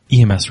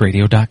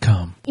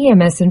EMSradio.com.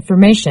 EMS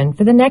information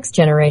for the next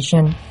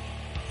generation.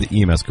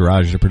 The EMS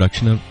Garage is a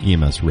production of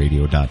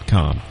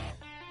EMSradio.com.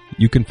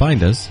 You can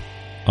find us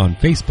on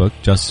Facebook,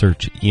 just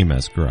search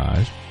EMS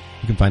Garage.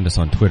 You can find us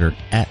on Twitter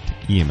at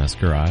EMS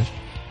Garage.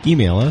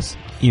 Email us,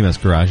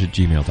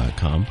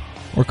 emsgarage@gmail.com,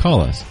 or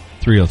call us,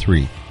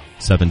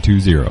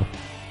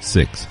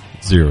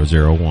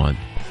 303-720-6001.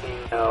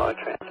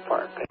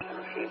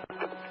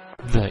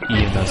 The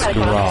EMS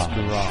Garage.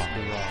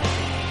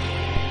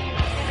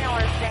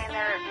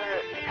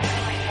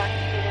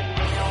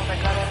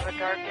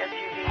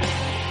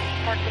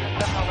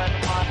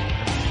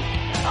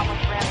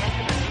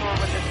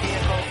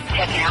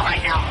 Checking out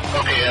right now.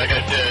 Okay, I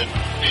got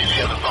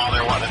DG on the phone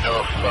there wanting to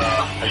know if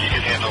you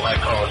can handle that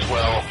call as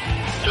well.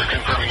 Just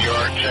confirming you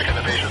are checking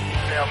the patient.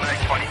 Mailman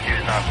 22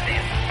 is on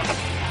scene.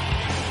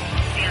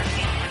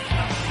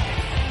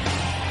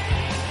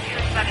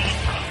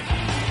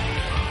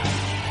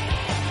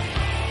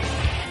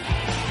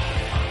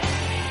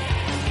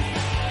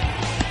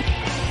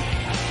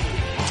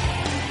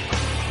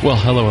 Well,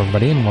 hello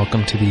everybody, and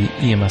welcome to the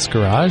EMS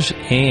Garage,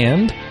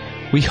 and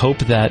we hope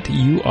that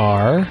you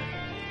are...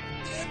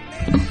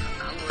 I'm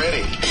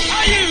ready.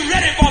 Are you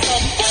ready for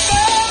some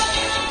football?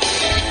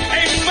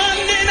 A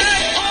Monday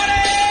night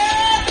party?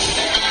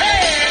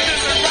 Hey,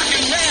 this is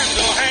rockin'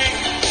 Randall Hank.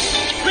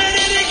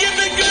 Ready to get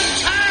the good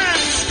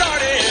time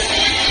started.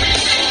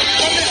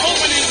 From the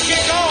opening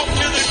kickoff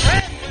to the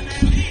grand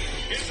finale.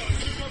 It's a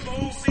Super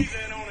Bowl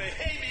season on a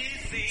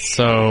ABC.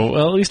 So,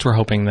 well, at least we're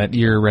hoping that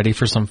you're ready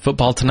for some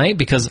football tonight,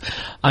 because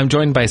I'm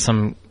joined by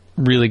some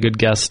really good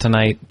guests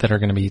tonight that are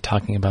going to be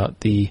talking about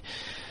a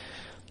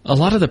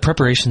lot of the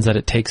preparations that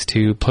it takes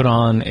to put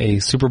on a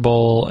Super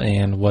Bowl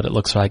and what it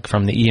looks like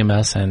from the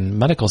EMS and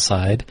medical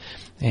side.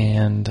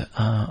 And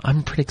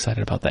I'm pretty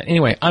excited about that.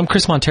 Anyway, I'm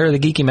Chris Montera, the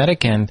Geeky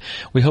Medic, and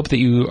we hope that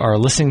you are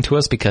listening to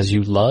us because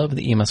you love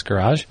the EMS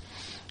Garage.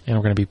 And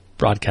we're going to be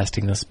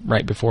broadcasting this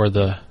right before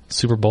the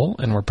Super Bowl,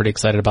 and we're pretty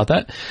excited about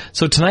that.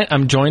 So tonight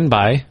I'm joined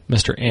by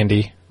Mr.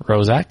 Andy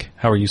Roszak.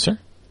 How are you, sir?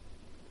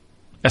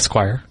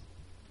 Esquire.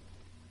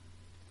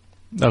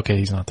 Okay,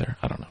 he's not there.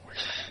 I don't know where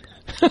he's at.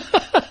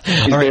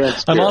 All right.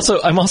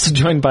 I'm also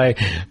joined by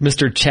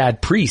Mr.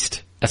 Chad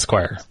Priest,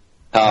 Esquire.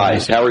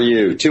 Hi, how are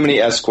you? Too many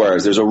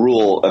Esquires. There's a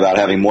rule about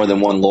having more than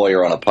one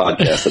lawyer on a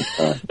podcast at a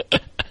time.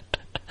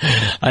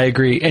 I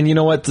agree. And you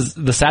know what?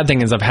 The sad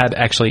thing is I've had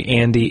actually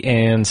Andy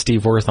and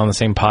Steve Worth on the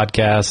same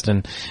podcast,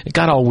 and it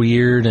got all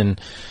weird, and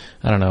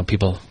I don't know,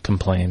 people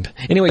complained.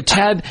 Anyway,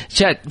 Chad,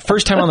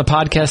 first time on the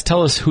podcast,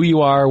 tell us who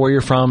you are, where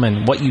you're from,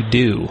 and what you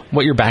do,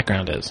 what your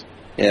background is.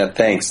 Yeah,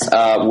 thanks.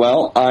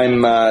 Well,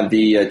 I'm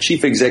the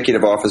Chief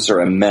Executive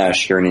Officer at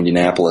MESH here in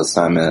Indianapolis.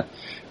 I'm a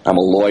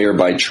lawyer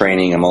by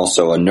training. I'm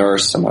also a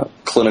nurse. I'm a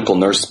clinical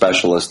nurse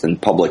specialist in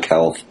public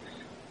health.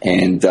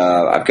 And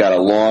I've got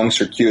a long,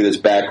 circuitous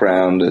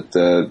background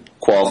that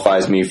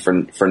qualifies me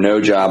for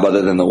no job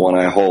other than the one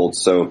I hold.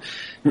 So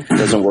if it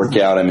doesn't work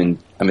out, I'm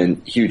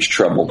in huge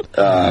trouble.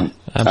 I'm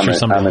sure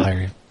somebody will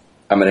hire you.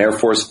 I'm an Air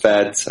Force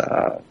vet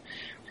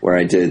where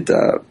I did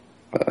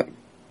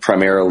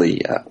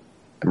primarily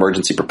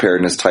emergency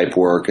preparedness type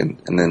work, and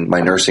then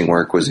my nursing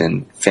work was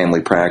in family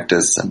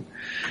practice, and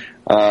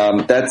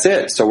that's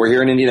it. So we're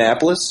here in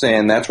Indianapolis,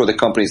 and that's where the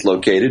company's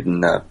located,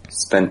 and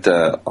spent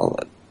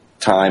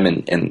time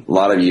and a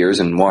lot of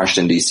years in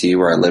Washington, D.C.,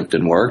 where I lived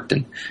and worked,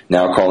 and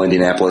now call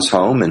Indianapolis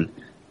home, and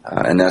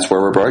that's where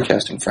we're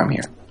broadcasting from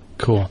here.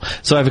 Cool.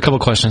 So I have a couple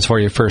questions for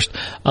you first.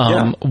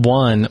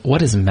 One,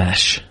 what is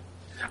MESH?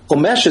 Well,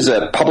 MESH is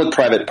a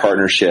public-private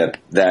partnership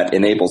that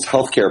enables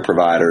healthcare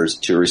providers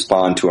to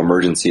respond to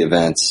emergency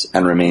events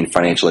and remain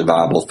financially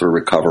viable through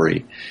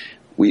recovery.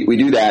 We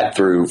do that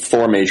through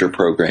four major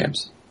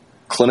programs: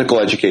 clinical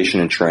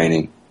education and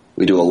training.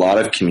 We do a lot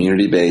of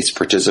community-based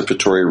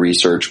participatory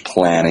research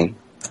planning.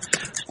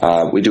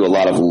 We do a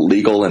lot of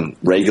legal and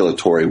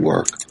regulatory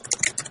work.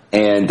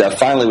 And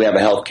finally, we have a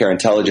healthcare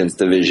intelligence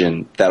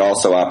division that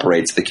also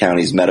operates the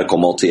county's medical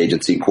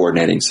multi-agency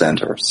coordinating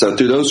center. So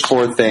through those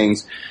four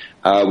things,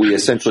 we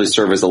essentially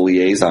serve as a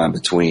liaison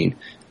between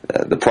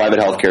the private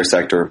healthcare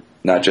sector,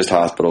 not just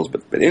hospitals,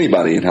 but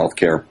anybody in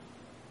healthcare,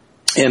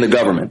 and the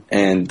government.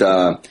 And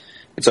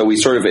so we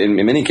sort of,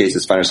 in many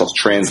cases, find ourselves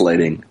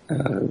translating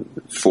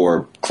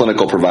for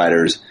clinical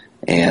providers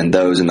and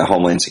those in the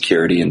homeland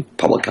security and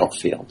public health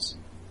fields.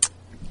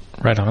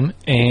 Right on.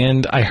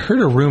 And I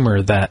heard a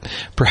rumor that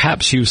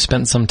perhaps you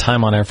spent some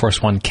time on Air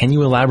Force One. Can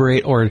you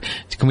elaborate, or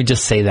can we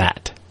just say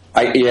that?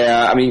 I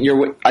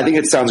think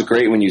it sounds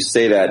great when you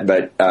say that,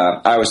 but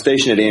I was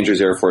stationed at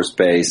Andrews Air Force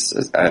Base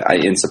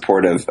in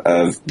support of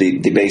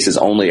the base's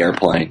only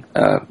airplane,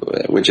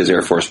 which is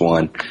Air Force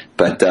One.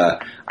 But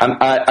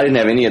I didn't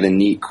have any of the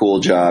neat, cool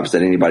jobs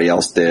that anybody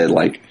else did.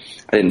 Like,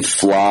 I didn't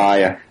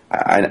fly.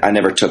 I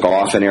never took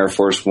off in Air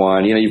Force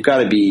One. You know, you've got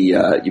to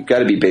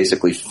be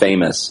basically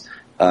famous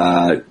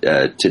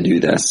to do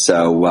this.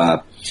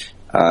 So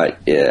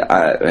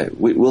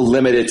we'll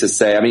limit it to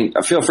say, I mean,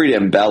 feel free to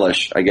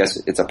embellish. I guess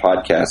it's a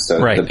podcast,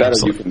 so right, the better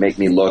absolutely. you can make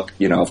me look,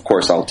 of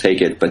course I'll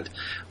take it. But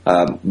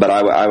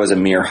I was a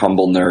mere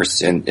humble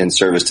nurse in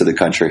service to the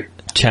country.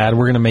 Chad,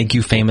 we're going to make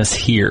you famous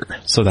here.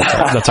 So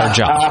that's our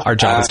job. Our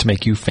job is to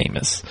make you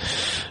famous.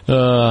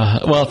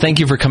 Well, thank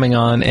you for coming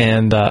on,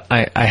 and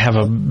I have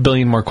a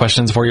billion more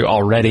questions for you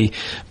already,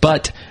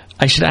 but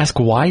I should ask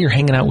why you're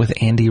hanging out with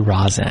Andy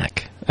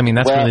Roszak. I mean,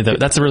 that's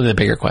really the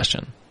bigger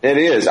question. It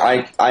is.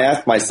 I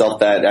asked myself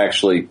that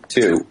actually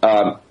too.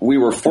 We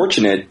were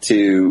fortunate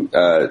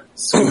to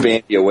scoop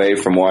Andy away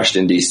from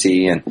Washington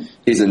D.C., and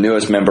he's the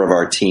newest member of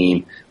our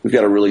team. We've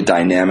got a really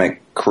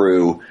dynamic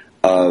crew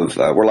of.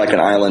 We're like an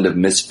island of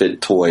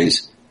misfit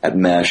toys at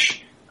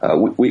Mesh.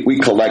 We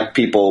collect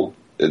people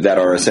that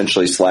are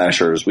essentially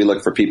slashers. We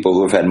look for people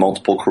who have had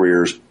multiple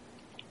careers,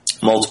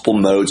 multiple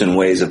modes and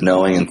ways of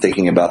knowing and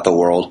thinking about the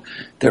world.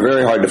 They're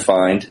very hard to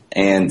find,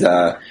 and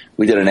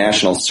we did a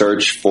national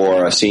search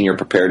for a senior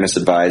preparedness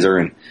advisor,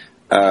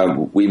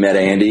 and we met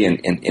Andy,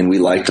 and we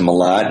liked him a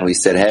lot, and we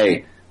said,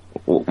 hey,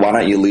 why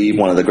don't you leave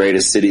one of the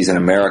greatest cities in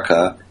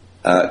America,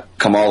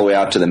 come all the way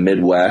out to the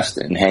Midwest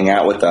and hang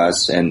out with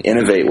us and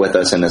innovate with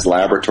us in this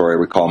laboratory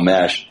we call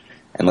Mesh,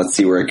 and let's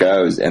see where it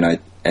goes.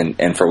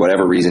 And for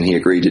whatever reason, he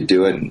agreed to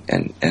do it,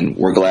 and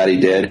we're glad he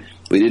did.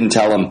 We didn't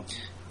tell him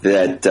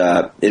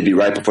that it'd be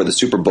right before the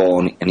Super Bowl,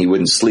 and he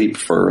wouldn't sleep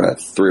for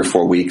 3 or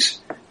 4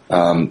 weeks.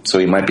 So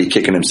he might be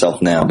kicking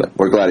himself now, but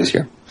we're glad he's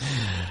here.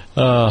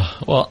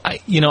 Well,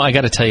 I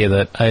got to tell you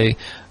that I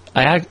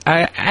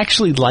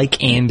actually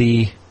like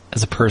Andy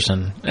as a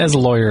person. As a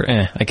lawyer,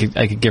 I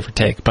could give or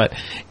take, but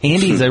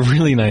Andy's a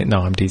really nice.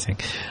 No, I'm teasing.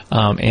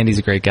 Andy's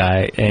a great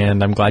guy,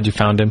 and I'm glad you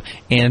found him.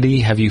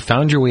 Andy, have you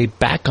found your way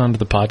back onto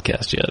the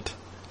podcast yet?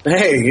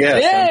 Hey,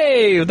 yes.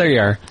 Yay! There you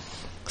are.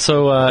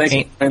 So, thank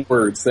you. Kind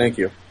words. Thank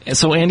you.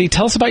 So, Andy,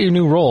 tell us about your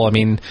new role. I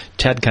mean,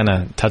 Chad kind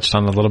of touched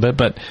on it a little bit,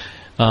 but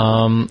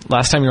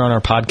last time you were on our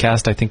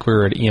podcast, I think we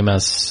were at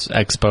EMS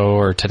Expo,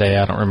 or today,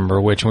 I don't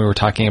remember which, and we were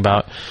talking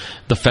about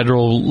the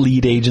federal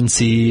lead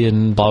agency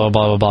and blah, blah,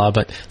 blah, blah, blah.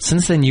 But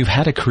since then, you've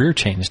had a career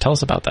change. Tell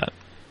us about that.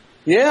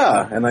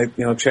 Yeah,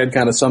 and Chad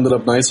kind of summed it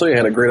up nicely. I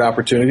had a great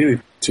opportunity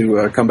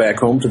to come back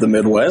home to the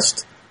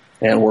Midwest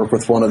and work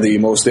with one of the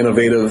most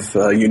innovative,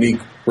 unique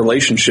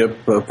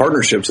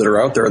partnerships that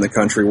are out there in the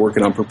country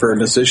working on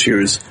preparedness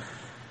issues.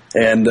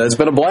 And it's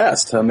been a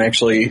blast. I'm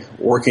actually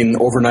working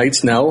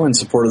overnights now in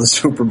support of the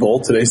Super Bowl.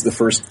 Today's the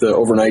first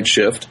overnight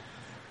shift.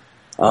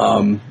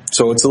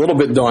 So it's a little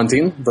bit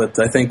daunting, but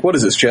I think, what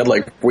is this, Chad,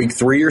 like week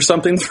 3 or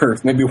something? Or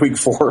maybe week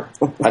 4?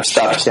 I've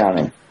stopped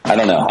counting. I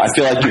don't know. I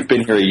feel like you've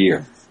been here a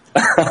year.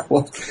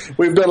 Well,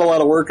 we've done a lot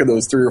of work in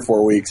those 3 or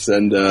 4 weeks,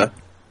 and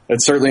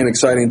it's certainly an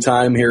exciting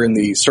time here in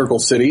the Circle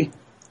City.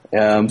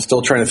 I'm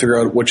still trying to figure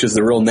out which is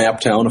the real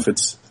nap town, if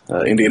it's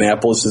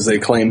Indianapolis, as they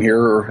claim here,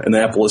 or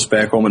Annapolis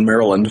back home in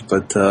Maryland.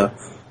 But no,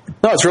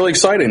 it's really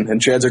exciting,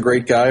 and Chad's a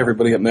great guy.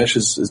 Everybody at Mesh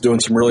is doing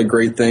some really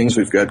great things.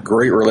 We've got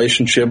great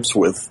relationships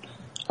with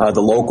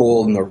the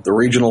local and the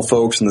regional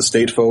folks and the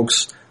state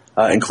folks,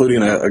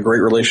 including a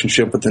great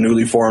relationship with the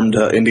newly formed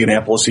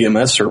Indianapolis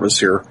EMS service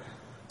here.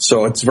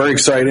 So it's very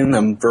exciting.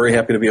 I'm very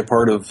happy to be a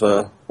part of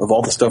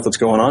all the stuff that's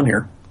going on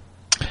here.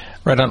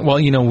 Right on. Well,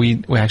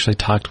 we actually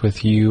talked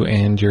with you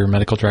and your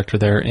medical director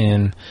there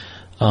in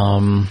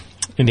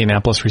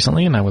Indianapolis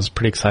recently, and I was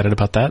pretty excited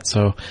about that.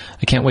 So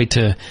I can't wait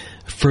to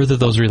further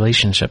those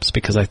relationships,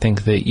 because I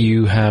think that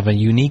you have a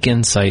unique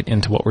insight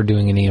into what we're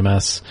doing in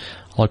EMS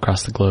all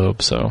across the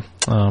globe. So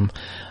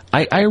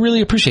I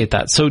really appreciate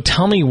that. So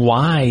tell me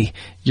why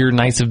your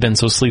nights have been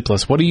so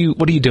sleepless. What are you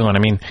doing? I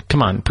mean,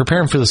 come on,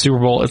 preparing for the Super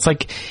Bowl.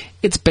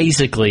 It's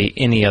basically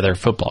any other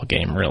football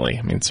game, really.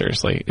 I mean,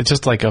 seriously, it's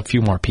just like a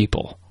few more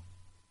people.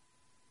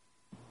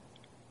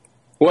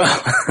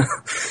 Well,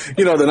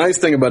 the nice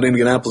thing about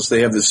Indianapolis,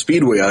 they have this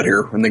speedway out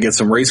here, and they get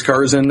some race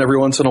cars in every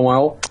once in a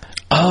while.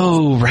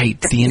 Oh, right.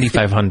 The Indy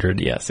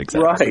 500. Yes,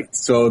 exactly. Right.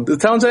 So the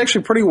town's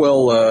actually pretty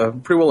well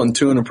in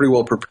tune and pretty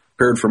well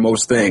prepared for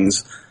most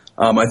things.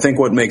 I think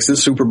what makes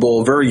this Super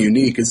Bowl very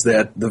unique is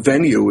that the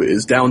venue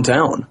is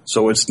downtown.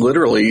 So it's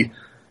literally,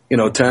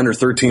 10 or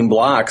 13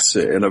 blocks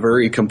in a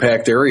very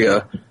compact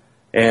area.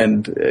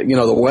 And,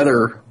 the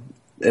weather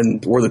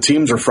and where the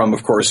teams are from,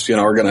 of course,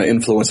 are going to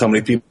influence how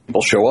many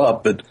people show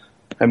up. But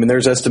I mean,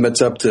 there's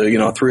estimates up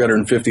to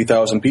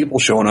 350,000 people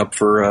showing up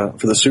for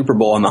the Super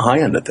Bowl on the high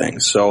end of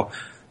things. So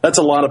that's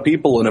a lot of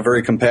people in a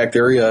very compact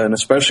area, and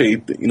especially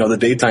the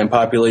daytime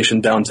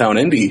population downtown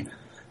Indy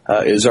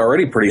is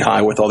already pretty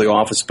high with all the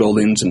office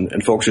buildings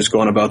and folks just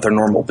going about their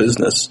normal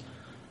business.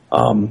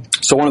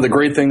 So one of the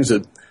great things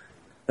that,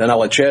 and I'll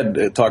let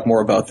Chad talk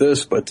more about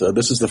this, but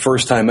this is the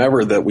first time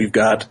ever that we've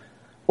got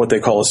what they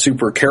call a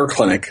super care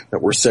clinic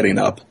that we're setting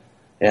up.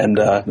 And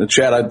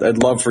Chad,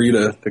 I'd love for you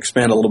to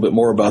expand a little bit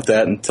more about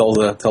that and tell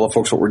the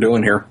folks what we're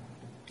doing here.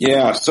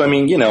 Yeah, so I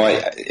mean,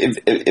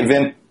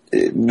 the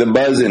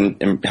buzz in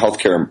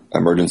healthcare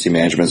emergency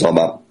management is all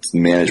about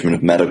management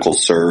of medical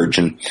surge,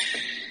 and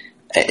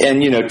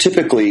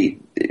typically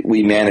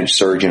we manage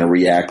surge in a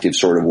reactive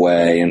sort of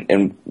way,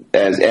 and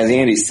as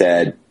Andy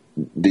said,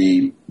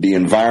 the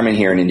environment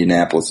here in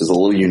Indianapolis is a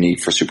little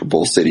unique for Super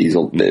Bowl cities.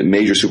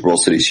 Major Super Bowl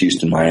cities: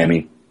 Houston,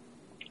 Miami,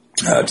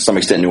 to some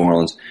extent New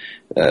Orleans.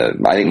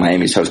 I think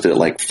Miami's hosted it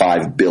like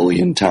 5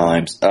 billion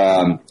times.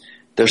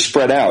 They're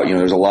spread out.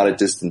 There's a lot of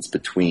distance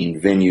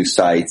between venue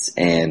sites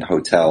and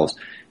hotels.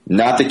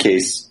 Not the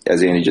case,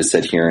 as Andy just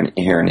said, here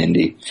in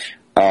Indy.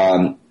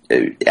 Add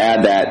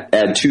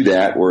to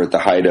that, we're at the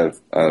height of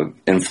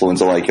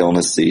influenza-like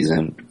illness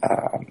season,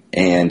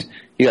 and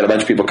you got a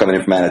bunch of people coming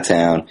in from out of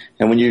town.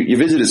 And when you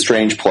visit a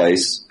strange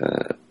place,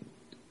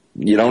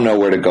 you don't know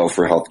where to go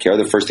for health care.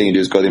 The first thing you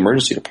do is go to the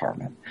emergency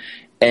department.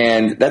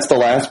 And that's the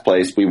last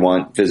place we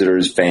want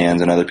visitors,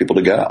 fans, and other people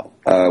to go.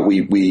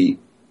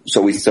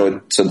 So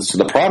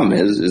the problem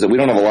is that we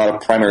don't have a lot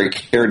of primary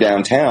care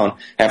downtown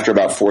after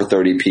about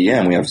 4:30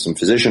 p.m. We have some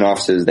physician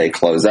offices, they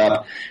close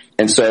up.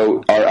 And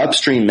so our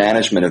upstream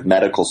management of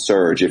medical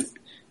surge, and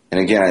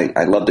again,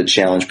 I love to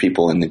challenge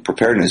people in the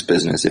preparedness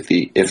business. If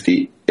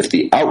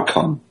the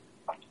outcome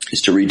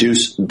is to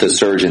reduce the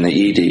surge in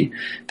the ED,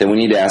 then we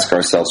need to ask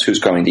ourselves who's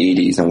going to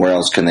EDs and where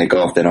else can they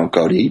go if they don't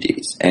go to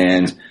EDs.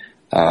 And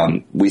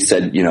we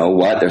said, you know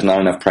what, there's not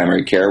enough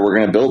primary care, we're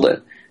going to build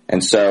it.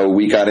 And so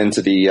we got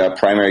into the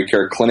primary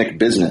care clinic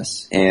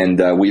business,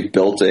 and we've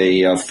built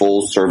a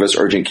full-service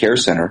urgent care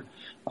center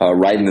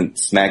right in the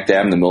smack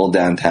dab in the middle of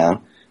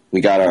downtown.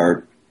 We got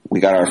our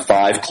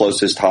 5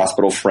 closest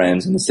hospital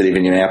friends in the city of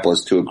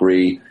Indianapolis to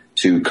agree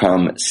to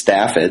come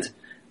staff it,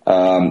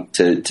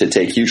 to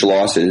take huge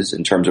losses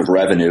in terms of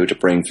revenue to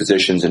bring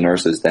physicians and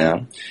nurses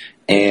down.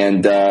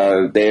 And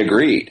they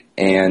agreed.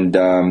 And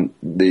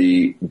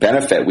the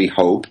benefit, we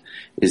hope,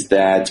 is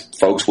that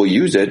folks will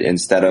use it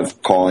instead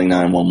of calling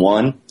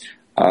 911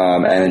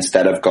 and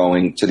instead of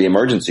going to the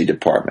emergency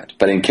department.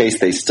 But in case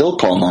they still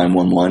call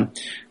 911,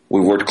 we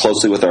worked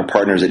closely with our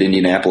partners at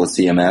Indianapolis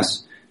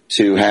EMS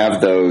to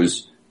have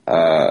those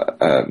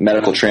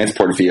medical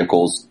transport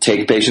vehicles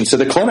take patients to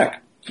the clinic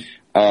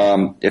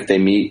if they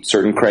meet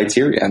certain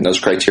criteria, and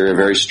those criteria are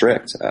very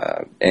strict.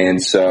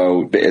 And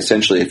so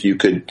essentially, if you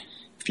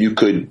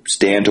could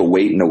stand to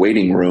wait in a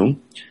waiting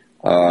room,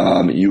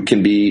 you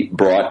can be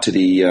brought to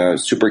the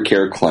super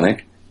care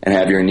clinic and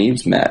have your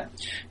needs met.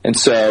 And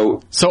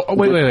so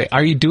wait.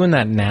 Are you doing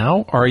that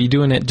now, or are you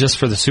doing it just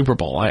for the Super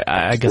Bowl?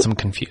 I guess I'm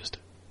confused.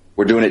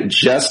 We're doing it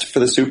just for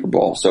the Super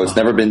Bowl, so it's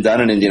never been done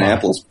in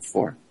Indianapolis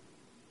before.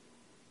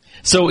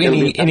 So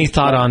any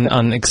thought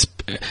on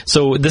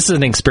so this is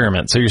an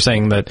experiment. So you're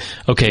saying that,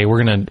 okay,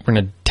 we're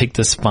gonna take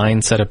this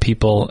fine set of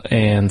people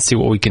and see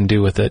what we can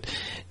do with it.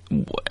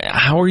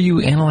 How are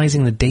you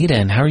analyzing the data,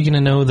 and how are you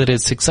going to know that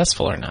it's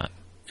successful or not?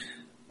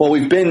 Well,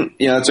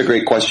 that's a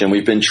great question.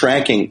 We've been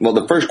tracking,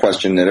 the first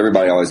question that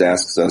everybody always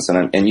asks us,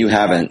 and you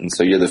haven't, and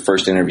so you're the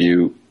first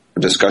interview or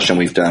discussion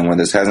we've done where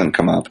this hasn't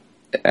come up,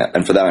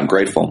 and for that I'm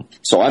grateful.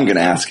 So I'm going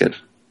to ask it,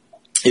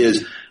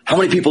 is how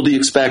many people do you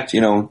expect,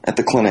 at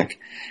the clinic?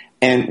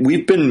 And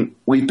we've been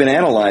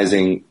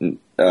analyzing,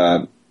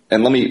 and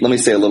let me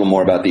say a little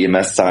more about the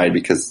EMS side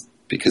because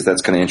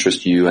that's going to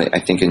interest you, I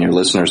think, and your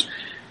listeners.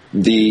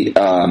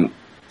 And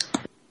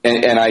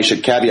I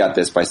should caveat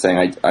this by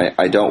saying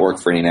I don't work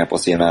for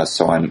Indianapolis EMS,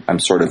 so I'm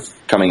sort of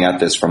coming at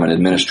this from an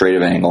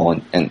administrative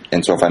angle,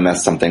 and so if I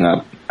mess something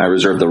up, I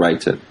reserve the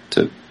right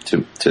to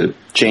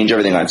change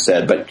everything I've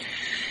said. But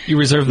you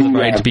reserve the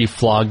right to be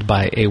flogged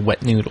by a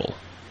wet noodle.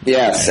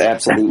 Yes,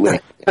 absolutely,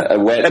 a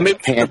wet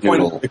pant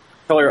noodle.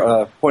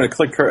 Point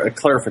of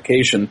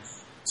clarification.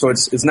 So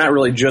it's not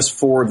really just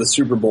for the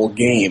Super Bowl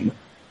game.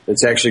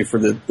 It's actually for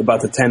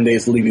about the 10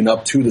 days leading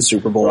up to the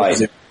Super Bowl.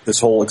 Right. This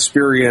whole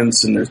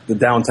experience, and the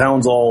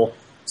downtown's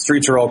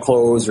streets are all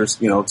closed. There's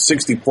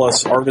 60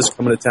 plus artists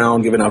coming to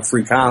town, giving out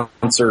free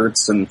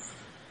concerts, and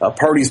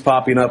parties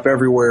popping up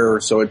everywhere.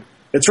 So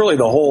it's really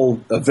the whole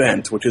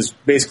event, which is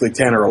basically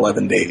 10 or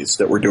 11 days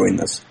that we're doing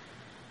this.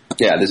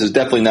 Yeah, this is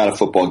definitely not a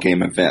football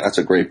game event. That's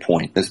a great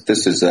point. This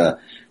is a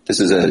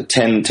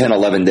 10,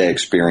 11 day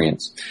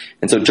experience.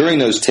 And so during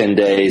those 10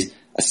 days,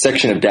 a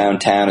section of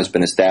downtown has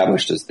been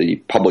established as the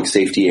public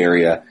safety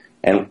area,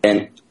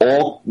 and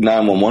all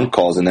 911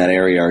 calls in that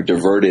area are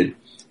diverted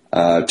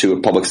to a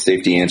public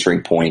safety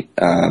answering point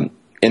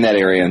in that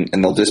area,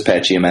 and they'll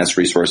dispatch EMS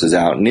resources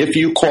out. And if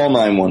you call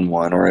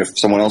 911, or if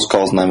someone else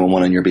calls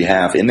 911 on your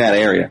behalf in that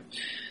area,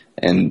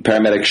 and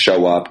paramedics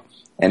show up,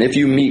 and if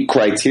you meet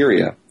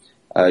criteria,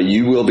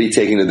 you will be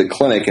taken to the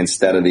clinic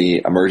instead of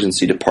the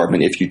emergency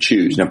department if you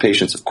choose. Now,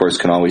 patients, of course,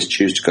 can always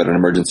choose to go to an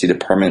emergency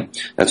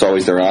department. That's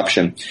always their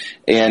option.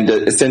 And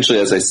essentially,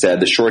 as I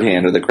said, the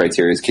shorthand of the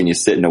criteria is, can you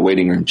sit in a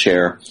waiting room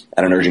chair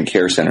at an urgent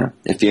care center?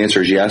 If the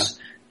answer is yes,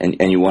 and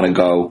you want to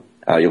go,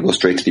 you'll go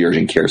straight to the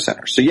urgent care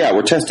center. So, yeah,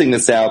 we're testing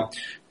this out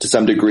to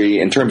some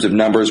degree. In terms of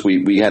numbers,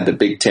 we had the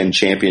Big Ten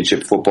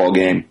championship football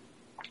game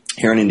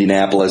here in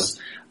Indianapolis.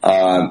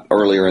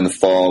 Earlier in the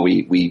fall,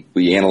 we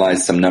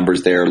analyzed some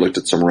numbers there, looked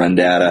at some run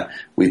data.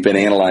 We've been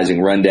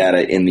analyzing run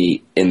data in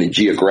the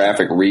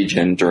geographic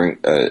region during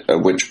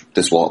which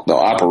they'll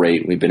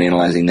operate. We've been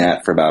analyzing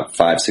that for about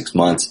 5-6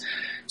 months.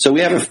 So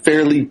we have a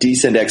fairly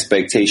decent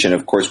expectation.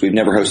 Of course, we've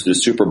never hosted a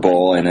Super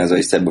Bowl, and as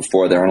I said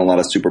before, there aren't a lot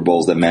of Super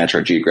Bowls that match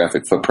our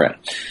geographic footprint.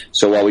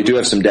 So while we do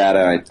have some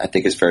data, I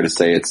think it's fair to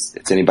say it's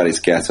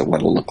anybody's guess at what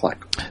it'll look like.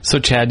 So,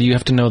 Chad, you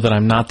have to know that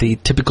I'm not the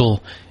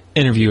typical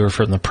interviewer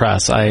from the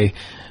press. I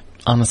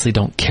honestly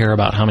don't care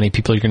about how many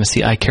people you're going to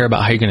see. I care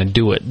about how you're going to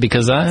do it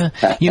because,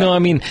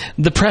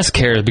 the press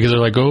cares because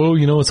they're like, oh,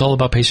 it's all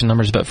about patient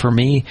numbers. But for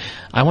me,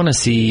 I want to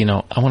see,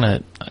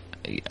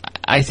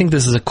 I think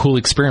this is a cool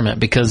experiment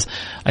because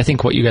I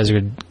think what you guys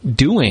are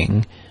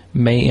doing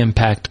may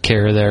impact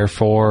care there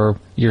for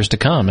years to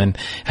come. And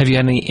have you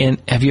had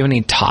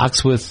any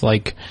talks with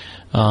like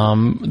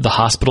the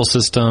hospital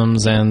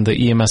systems and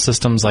the EMS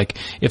systems? Like,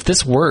 if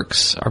this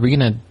works, are we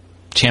going to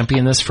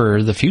champion this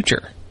for the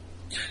future?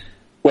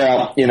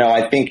 Well,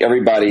 I think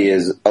everybody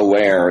is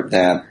aware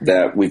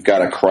that we've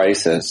got a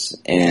crisis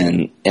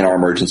in our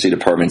emergency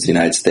departments in the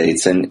United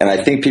States. And I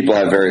think people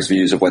have various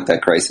views of what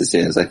that crisis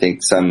is. I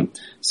think some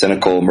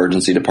cynical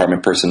emergency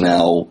department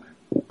personnel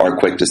are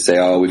quick to say,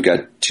 oh, we've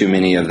got too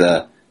many of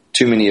the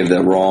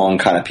wrong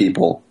kind of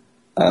people,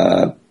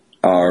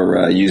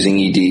 are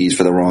using EDs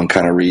for the wrong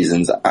kind of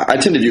reasons. I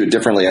tend to view it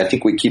differently. I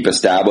think we keep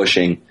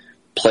establishing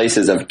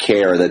places of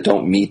care that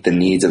don't meet the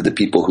needs of the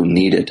people who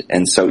need it.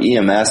 And so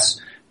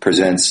EMS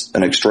presents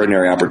an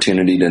extraordinary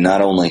opportunity to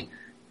not only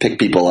pick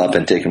people up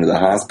and take them to the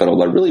hospital,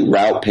 but really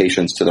route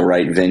patients to the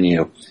right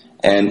venue.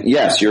 And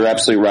yes, you're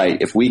absolutely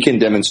right. If we can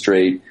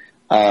demonstrate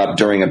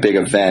during a big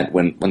event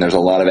when there's a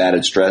lot of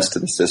added stress to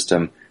the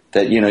system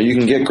that, you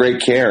can get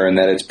great care and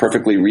that it's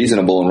perfectly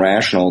reasonable and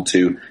rational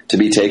to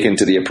be taken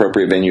to the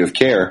appropriate venue of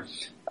care,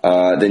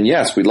 then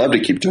yes, we'd love to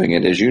keep doing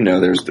it. As you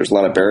know, there's a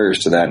lot of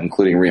barriers to that,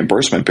 including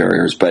reimbursement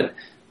barriers. But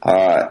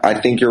I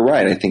think you're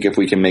right. I think if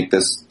we can make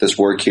this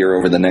work here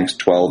over the next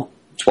 12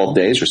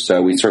 days or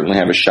so, we certainly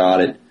have a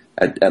shot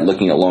at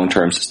looking at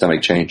long-term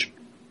systemic change.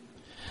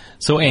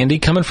 So, Andy,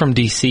 coming from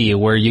D.C.,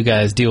 where you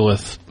guys deal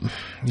with,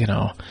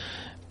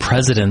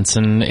 presidents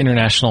and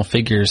international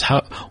figures,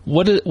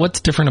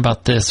 what's different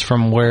about this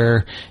from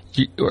where,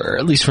 or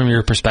at least from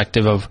your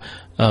perspective of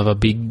a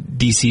big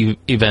D.C.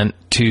 event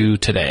to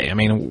today? I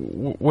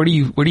mean, where do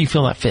you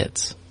feel that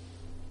fits?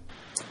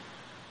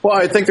 Well,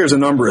 I think there's a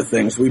number of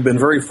things. We've been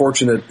very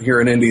fortunate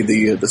here in Indy.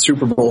 The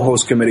Super Bowl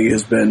host committee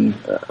has been,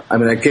 I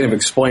can't even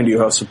explain to you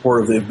how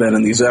supportive they've been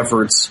in these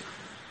efforts,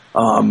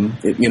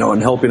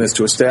 in helping us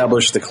to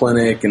establish the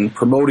clinic and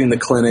promoting the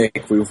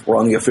clinic. We're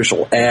on the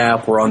official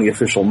app. We're on the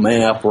official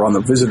map. We're on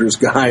the visitor's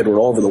guide. We're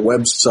all over the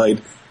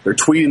website. They're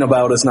tweeting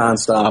about us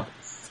nonstop.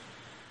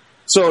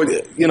 So,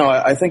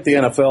 I think the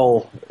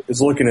NFL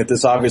is looking at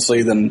this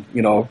obviously than,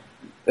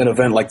 an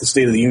event like the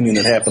State of the Union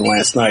that happened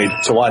last night.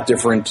 It's a lot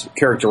different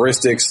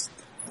characteristics.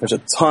 There's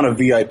a ton of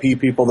VIP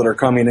people that are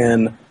coming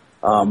in,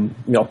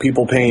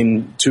 people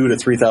paying $2,000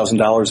 to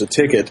 $3,000 a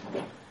ticket.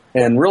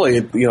 And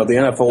really, the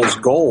NFL's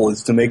goal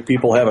is to make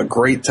people have a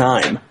great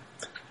time.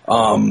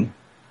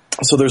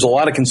 So there's a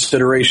lot of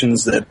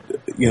considerations that,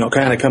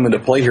 kind of come into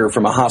play here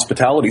from a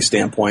hospitality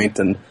standpoint.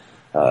 And,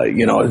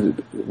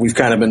 we've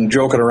kind of been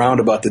joking around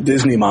about the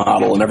Disney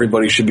model and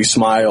everybody should be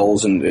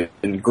smiles and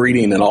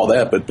greeting and all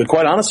that. But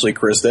quite honestly,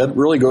 Chris, that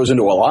really goes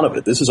into a lot of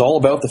it. This is all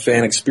about the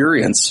fan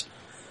experience.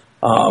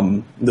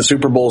 The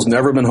Super Bowl's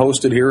never been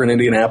hosted here in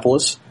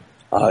Indianapolis.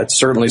 It's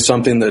certainly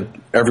something that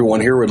everyone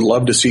here would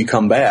love to see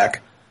come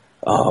back.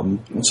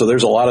 So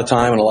there's a lot of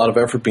time and a lot of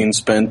effort being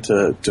spent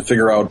to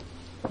figure out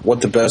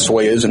what the best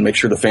way is and make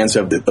sure the fans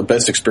have the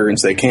best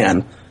experience they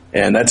can.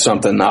 And that's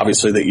something,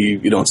 obviously, that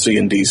you don't see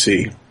in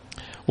D.C.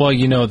 Well,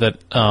 you know that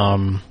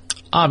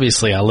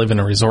obviously I live in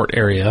a resort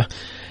area,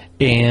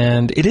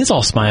 and it is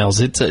all smiles.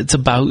 It is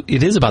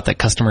about that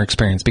customer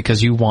experience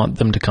because you want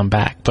them to come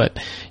back, but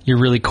you're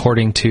really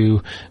courting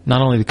to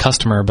not only the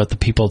customer but the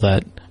people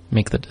that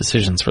make the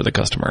decisions for the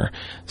customer.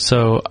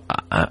 So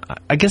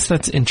I guess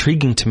that's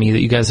intriguing to me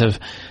that you guys have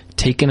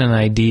taken an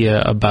idea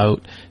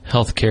about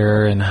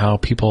healthcare and how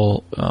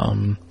people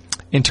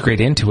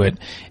integrate into it,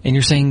 and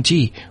you're saying,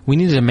 gee, we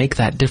need to make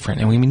that different,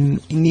 and we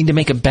need to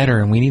make it better,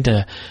 and we need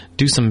to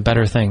do some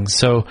better things.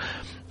 So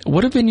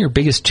what have been your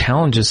biggest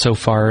challenges so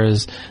far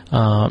as,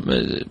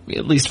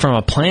 at least from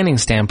a planning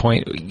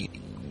standpoint?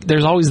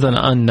 There's always the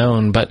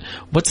unknown, but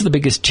what's the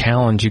biggest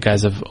challenge you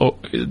guys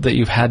that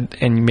you've had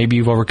and maybe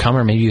you've overcome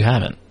or maybe you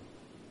haven't?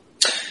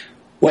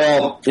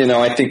 Well,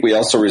 I think we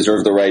also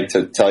reserve the right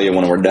to tell you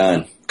when we're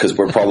done, because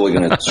we're probably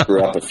going to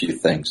screw up a few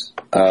things.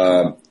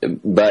 But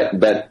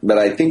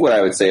I think what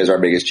I would say is our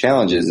biggest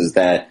challenge is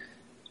that,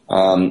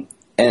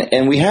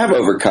 and we have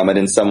overcome it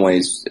in some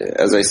ways.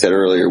 As I said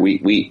earlier,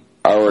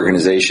 our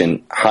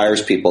organization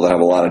hires people that have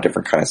a lot of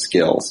different kind of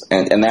skills,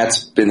 and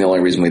that's been the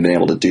only reason we've been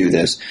able to do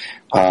this.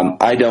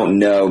 I don't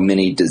know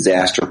many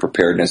disaster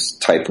preparedness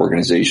type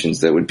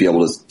organizations that would be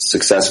able to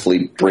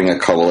successfully bring a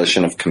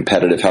coalition of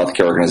competitive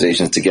healthcare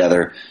organizations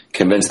together,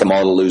 convince them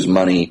all to lose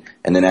money,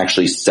 and then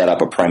actually set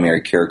up a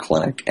primary care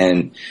clinic.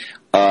 And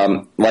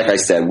like I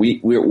said,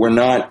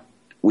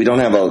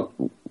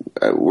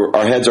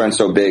 our heads aren't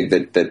so big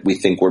that we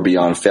think we're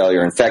beyond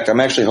failure. In fact, I'm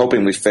actually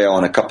hoping we fail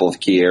in a couple of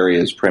key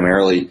areas,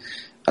 primarily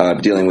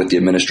dealing with the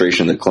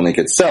administration of the clinic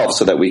itself,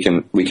 so that we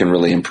can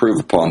really improve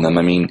upon them.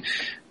 I mean,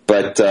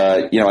 but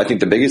I think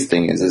the biggest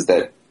thing is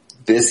that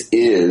this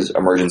is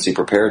emergency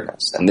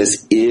preparedness, and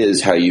this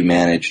is how you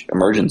manage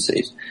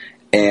emergencies.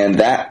 And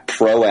that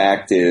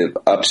proactive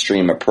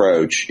upstream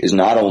approach is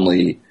not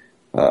only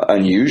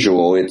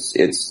unusual,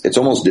 it's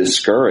almost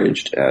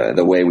discouraged.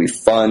 The way we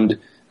fund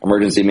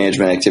emergency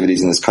management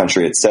activities in this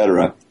country, et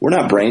cetera. We're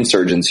not brain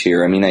surgeons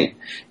here. I mean,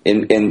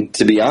 and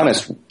to be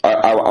honest,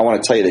 I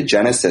want to tell you the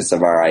genesis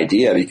of our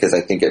idea, because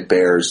I think it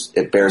bears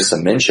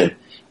some mention.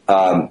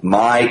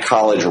 My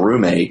college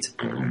roommate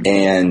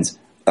and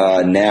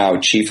now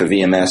chief of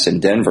EMS in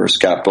Denver,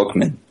 Scott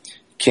Bookman,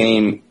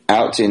 came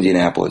out to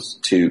Indianapolis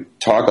to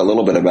talk a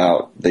little bit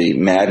about the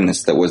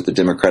madness that was the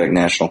Democratic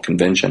National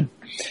Convention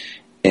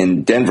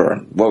in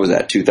Denver. What was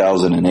that,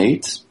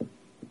 2008?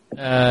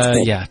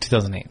 Yeah,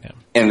 2008. Yeah.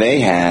 And they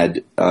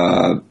had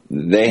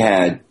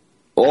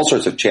all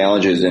sorts of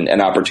challenges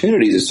and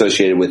opportunities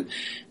associated with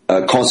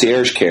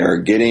concierge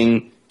care,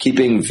 keeping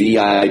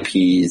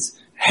VIPs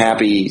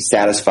happy,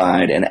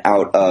 satisfied, and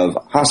out of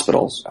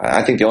hospitals.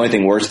 I think the only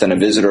thing worse than a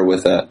visitor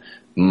with a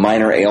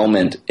minor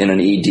ailment in an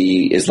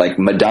ED is like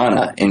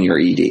Madonna in your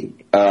ED.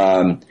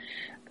 I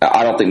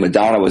don't think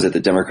Madonna was at the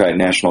Democratic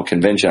National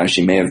Convention.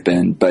 She may have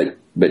been, but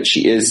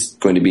she is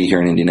going to be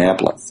here in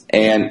Indianapolis.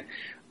 And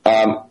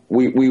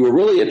we were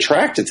really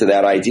attracted to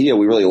that idea.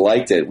 We really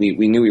liked it.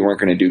 We knew we weren't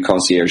going to do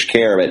concierge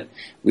care, but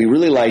we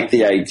really liked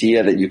the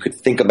idea that you could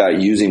think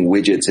about using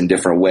widgets in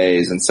different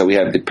ways. And so we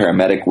have the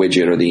paramedic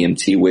widget or the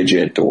EMT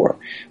widget or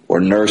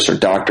nurse or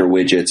doctor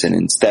widgets. And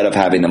instead of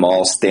having them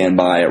all stand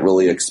by at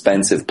really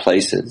expensive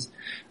places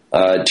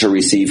to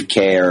receive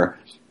care,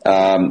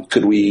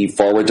 could we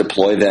forward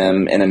deploy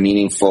them in a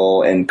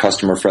meaningful and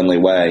customer friendly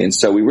way? And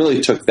so we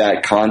really took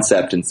that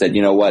concept and said,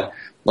 you know what?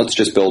 Let's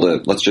just build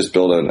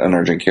an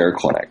urgent care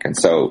clinic. And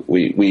so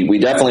we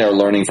definitely are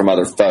learning from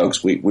other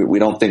folks. We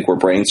don't think we're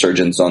brain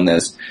surgeons on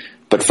this,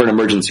 but for an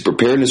emergency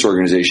preparedness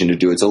organization to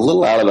do it's a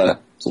little out of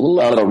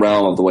the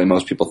realm of the way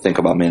most people think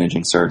about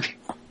managing surge.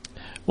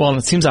 Well, and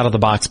it seems out of the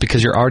box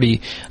because you're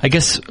already, I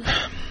guess,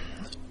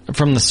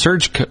 from the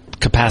surge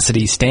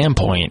capacity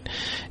standpoint,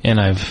 and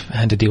I've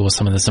had to deal with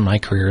some of this in my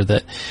career,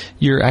 that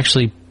you're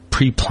actually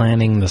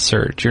pre-planning the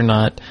surge. You're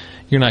not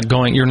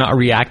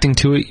reacting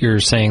to it. You're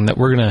saying that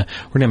we're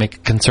gonna make a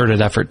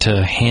concerted effort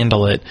to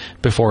handle it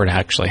before it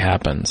actually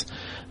happens.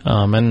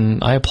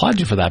 And I applaud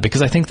you for that,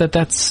 because I think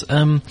that's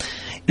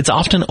it's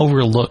often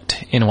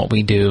overlooked in what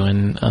we do,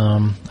 and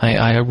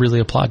I really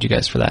applaud you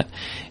guys for that.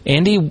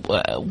 Andy,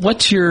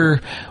 what's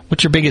your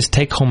biggest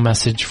take-home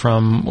message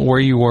from where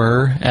you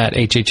were at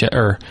HHS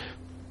or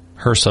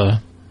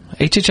HRSA?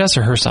 HHS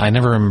or HRSA? I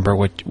never remember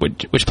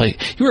which place.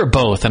 You were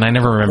both, and I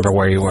never remember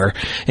where you were.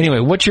 Anyway,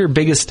 what's your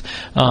biggest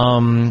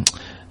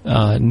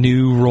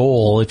new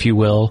role, if you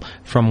will,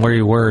 from where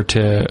you were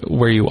to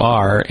where you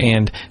are,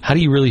 and how do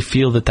you really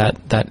feel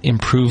that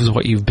improves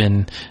what you've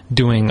been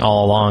doing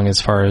all along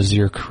as far as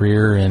your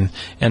career and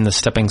the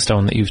stepping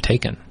stone that you've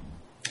taken?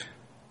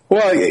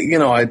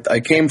 Well, I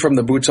came from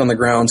the boots on the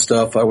ground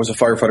stuff. I was a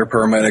firefighter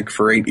paramedic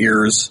for 8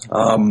 years,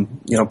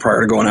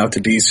 prior to going out to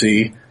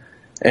DC.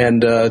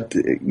 And,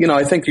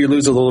 I think you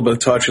lose a little bit of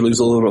touch, you lose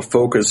a little bit of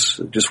focus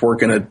just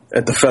working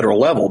at the federal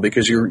level,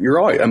 because you're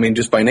always,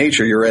 just by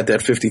nature, you're at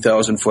that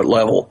 50,000 foot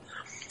level.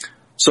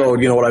 So,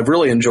 what I've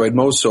really enjoyed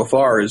most so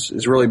far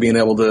is really being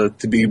able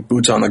to be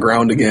boots on the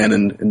ground again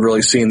and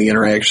really seeing the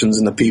interactions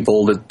and the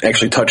people that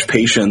actually touch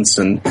patients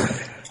and,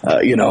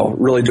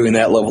 really doing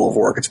that level of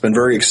work. It's been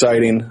very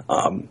exciting.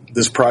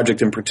 This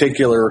project in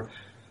particular,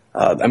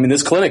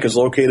 this clinic is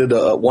located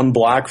 1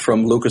 block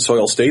from Lucas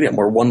Oil Stadium.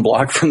 We're 1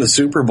 block from the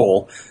Super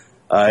Bowl.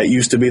 It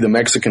used to be the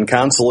Mexican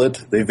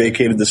consulate. They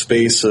vacated the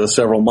space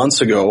several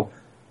months ago.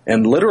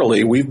 And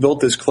literally, we've built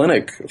this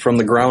clinic from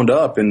the ground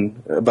up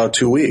in about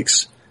 2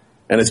 weeks.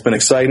 And it's been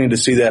exciting to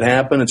see that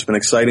happen. It's been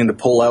exciting to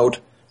pull out,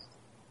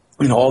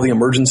 all the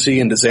emergency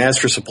and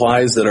disaster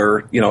supplies that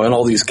are, in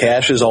all these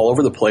caches all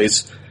over the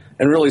place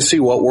and really see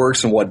what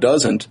works and what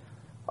doesn't.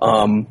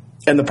 And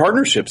the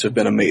partnerships have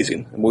been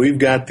amazing. We've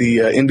got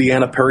the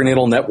Indiana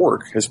Perinatal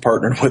Network has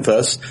partnered with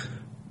us.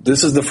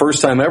 This is the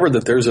first time ever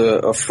that there's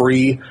a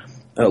free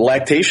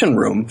lactation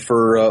room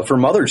for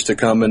mothers to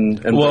come and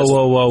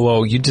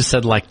Whoa. You just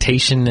said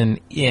lactation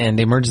and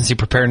emergency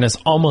preparedness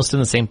almost in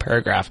the same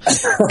paragraph.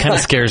 Kind of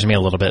scares me a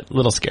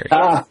little scary.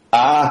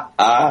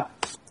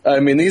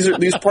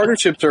 These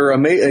partnerships are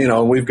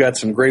amazing. We've got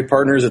some great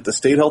partners at the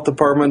State Health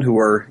Department who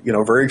are,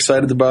 very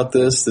excited about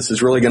this. This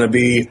is really going to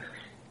be,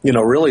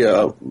 really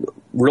a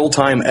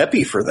real-time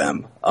epi for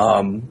them.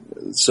 And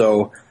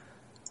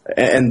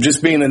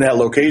just being in that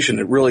location,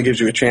 it really gives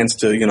you a chance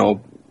to,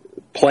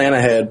 plan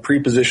ahead,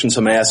 pre-position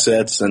some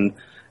assets, and,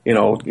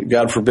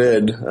 God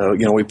forbid,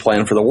 we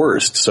plan for the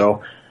worst.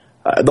 So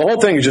the whole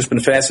thing has just been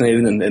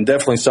fascinating and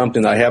definitely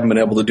something I haven't been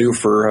able to do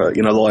for,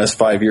 the last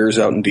 5 years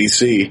out in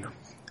D.C.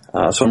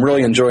 So I'm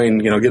really enjoying,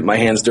 getting my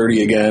hands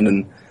dirty again.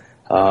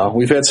 And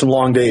we've had some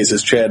long days,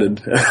 as Chad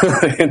had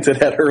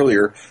hinted at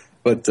earlier.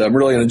 But I'm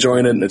really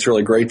enjoying it, and it's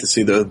really great to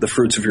see the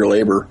fruits of your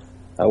labor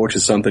which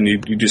is something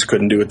you just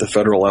couldn't do at the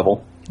federal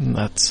level.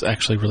 That's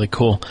actually really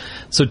cool.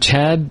 So,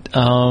 Chad,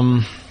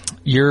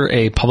 you're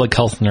a public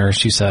health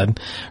nurse, you said,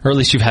 or at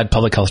least you've had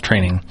public health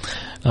training.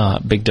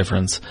 Big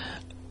difference.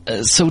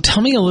 So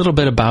tell me a little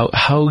bit about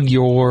how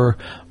your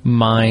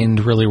mind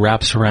really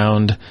wraps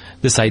around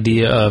this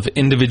idea of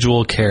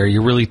individual care.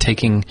 You're really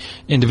taking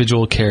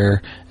individual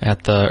care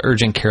at the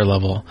urgent care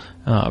level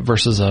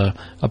versus a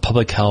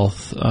public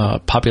health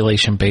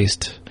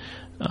population-based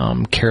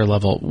care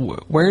level.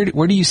 Where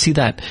do you see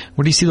that?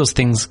 Where do you see those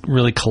things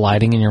really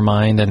colliding in your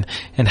mind,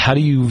 and how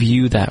do you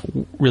view that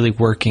really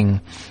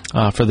working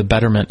for the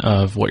betterment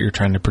of what you're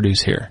trying to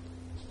produce here?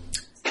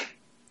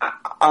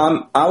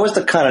 I was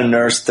the kind of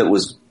nurse that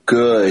was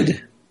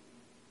good,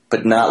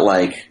 but not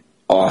like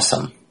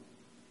awesome.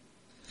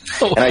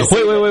 Oh,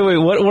 wait.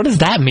 What does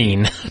that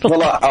mean?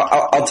 Well,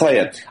 I'll tell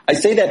you. I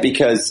say that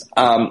because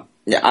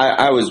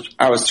I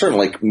was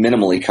certainly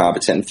minimally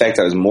competent. In fact,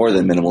 I was more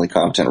than minimally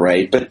competent,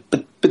 right? But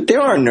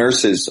there are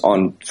nurses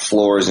on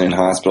floors and in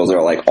hospitals that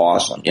are like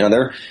awesome. You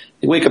know,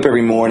 they wake up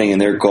every morning and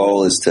their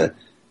goal is to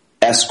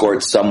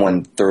escort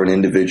someone through an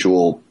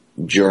individual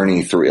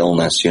journey through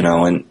illness. You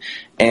know, and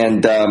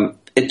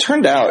it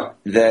turned out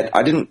that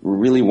I didn't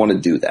really want to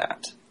do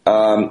that.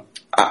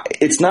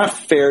 It's not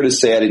fair to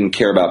say I didn't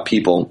care about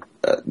people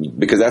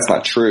because that's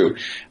not true.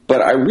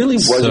 But I really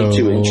wasn't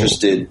too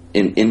interested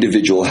in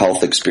individual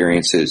health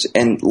experiences,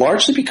 and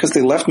largely because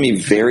they left me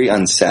very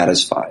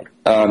unsatisfied.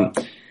 The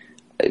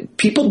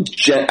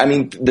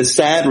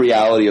sad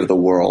reality of the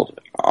world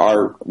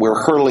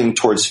we're hurtling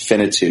towards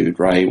finitude,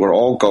 right? We're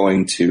all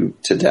going to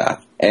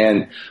death.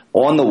 And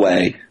on the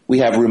way, we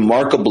have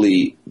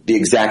remarkably the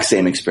exact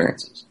same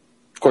experiences.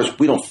 Of course,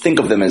 we don't think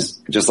of them as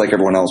just like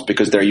everyone else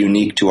because they're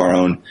unique to our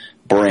own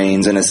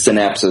brains, and as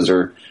synapses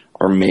are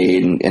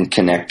made and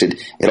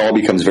connected, it all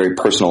becomes very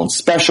personal and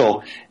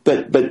special.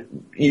 But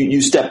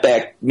you step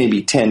back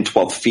maybe 10,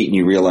 12 feet and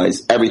you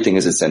realize everything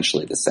is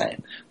essentially the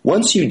same.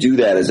 Once you do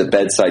that as a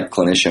bedside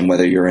clinician,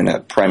 whether you're in a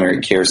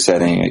primary care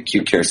setting,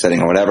 acute care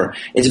setting, or whatever,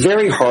 it's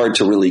very hard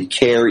to really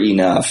care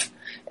enough.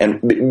 And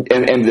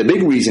the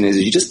big reason is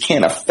you just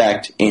can't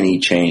affect any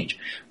change.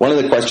 One of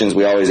the questions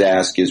we always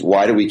ask is,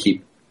 why do we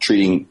keep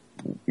treating,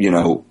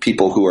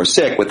 people who are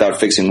sick without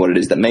fixing what it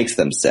is that makes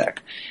them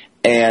sick?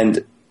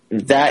 And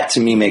that to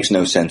me makes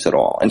no sense at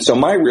all. And so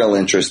my real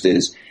interest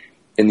is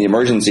in the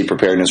emergency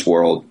preparedness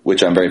world,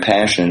 which I'm very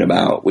passionate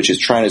about, which is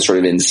trying to sort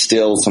of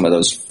instill some of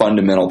those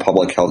fundamental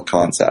public health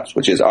concepts,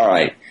 which is, all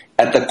right,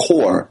 at the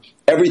core,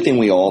 everything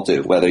we all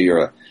do, whether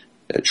you're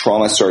a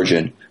trauma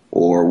surgeon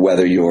or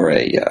whether you're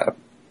a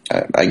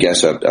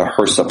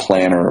HRSA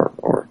planner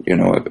or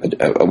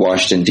a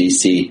Washington,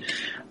 D.C.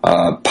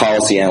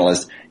 Policy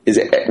analyst,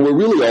 we're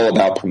really all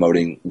about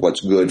promoting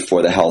what's good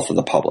for the health of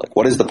the public.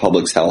 What is the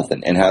public's health,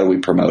 and how do we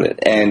promote it?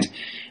 And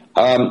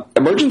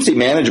emergency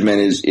management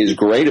is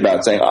great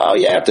about saying, oh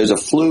yeah, if there's a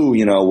flu,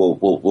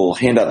 we'll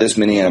hand out this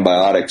many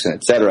antibiotics and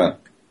et cetera.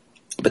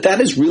 But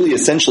that is really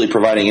essentially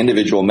providing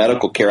individual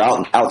medical care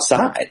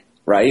outside,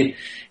 right?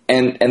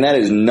 And that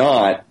is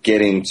not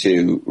getting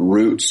to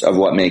roots of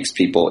what makes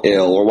people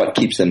ill or what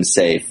keeps them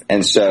safe.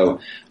 And so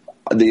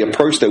the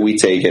approach that we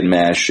take at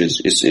MESH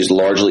is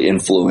largely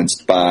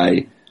influenced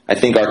by, I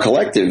think, our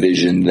collective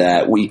vision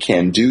that we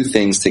can do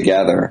things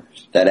together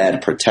that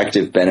add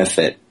protective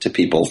benefit to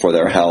people for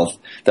their health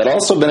that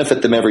also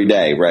benefit them every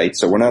day, right?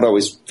 So we're not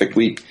always, in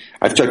fact,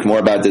 I've talked more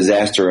about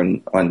disaster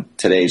on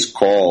today's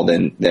call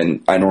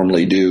than I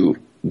normally do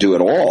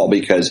at all,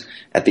 because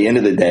at the end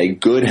of the day,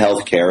 good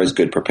health care is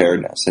good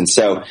preparedness. And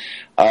so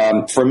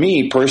for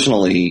me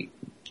personally,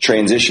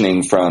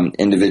 transitioning from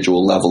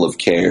individual level of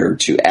care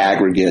to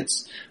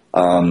aggregates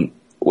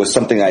was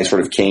something I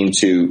sort of came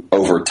to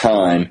over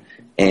time.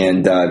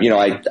 And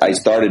I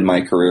started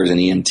my career as an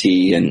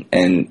EMT,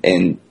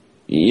 and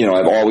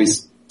I've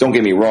always, don't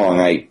get me wrong,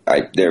 I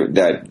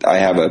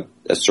have a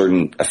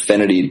certain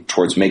affinity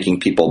towards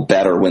making people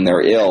better when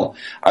they're ill.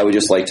 I would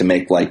just like to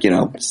make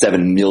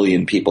 7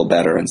 million people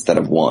better instead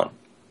of one.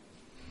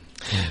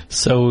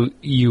 So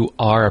you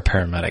are a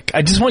paramedic.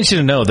 I just want you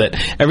to know that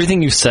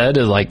everything you said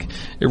is it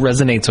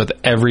resonates with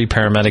every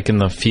paramedic in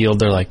the field.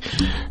 They're like,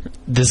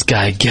 this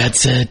guy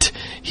gets it.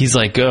 He's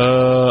like,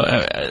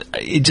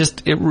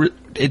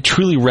 it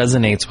truly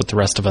resonates with the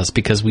rest of us,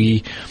 because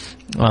we,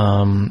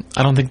 I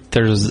don't think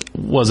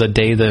was a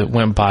day that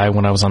went by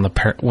when I was on a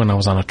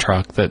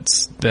truck where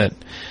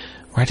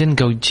I didn't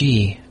go,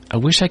 gee, I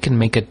wish I could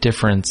make a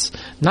difference,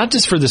 not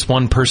just for this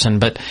one person,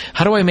 but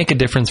how do I make a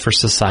difference for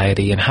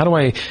society, and how do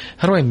I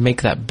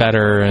make that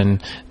better,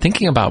 and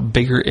thinking about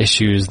bigger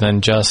issues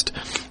than just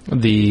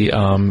the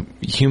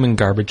human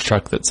garbage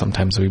truck that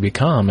sometimes we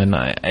become, and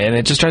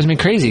it just drives me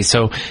crazy.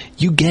 So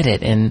you get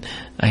it, and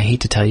I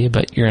hate to tell you,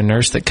 but you're a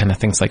nurse that kind of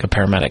thinks like a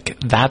paramedic.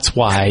 That's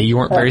why you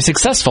weren't very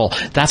successful.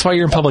 That's why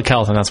you're in public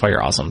health, and that's why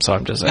you're awesome. So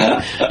I'm just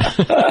saying.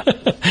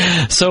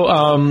 So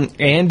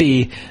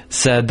Andy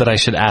said that I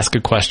should ask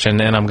a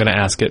question, and I'm going to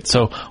ask it.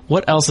 So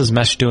what else is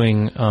MESH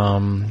doing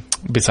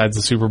besides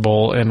the Super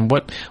Bowl, and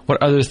what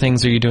other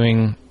things are you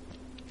doing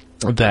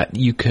that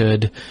you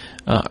could,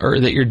 or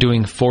that you're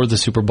doing for the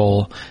Super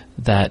Bowl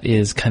that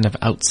is kind of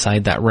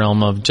outside that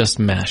realm of just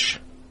mesh?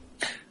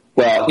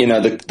 Well,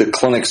 the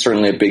clinic's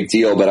certainly a big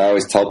deal, but I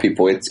always tell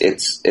people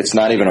it's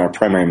not even our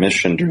primary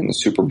mission during the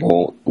Super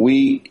Bowl.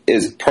 We,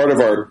 as part of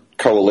our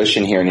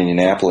coalition here in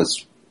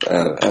Indianapolis,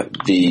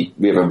 we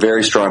have a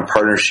very strong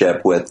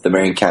partnership with the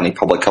Marion County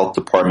Public Health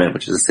Department,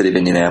 which is the city of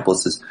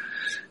Indianapolis's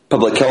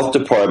public health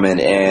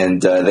department,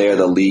 and they are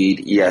the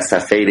lead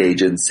ESF8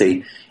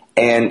 agency.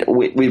 And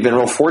we've been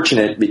real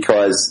fortunate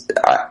because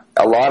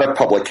a lot of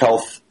public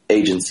health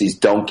agencies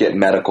don't get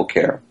medical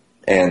care.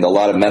 And a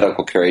lot of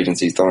medical care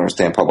agencies don't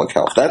understand public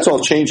health. That's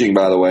all changing,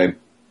 by the way,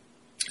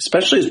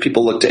 especially as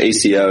people look to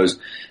ACOs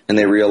and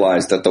they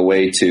realize that the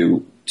way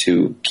to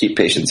keep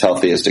patients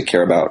healthy is to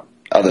care about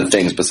other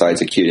things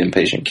besides acute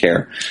inpatient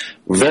care.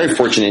 We're very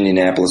fortunate in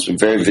Indianapolis, a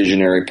very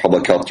visionary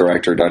public health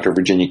director, Dr.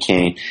 Virginia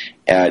Kane,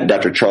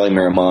 Dr. Charlie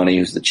Marimani,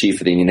 who's the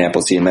chief of the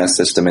Indianapolis EMS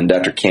system, and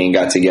Dr. Kane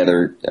got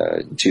together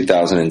in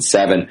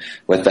 2007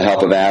 with the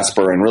help of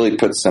ASPR and really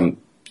put some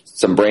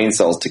brain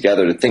cells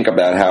together to think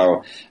about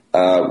how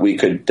we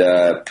could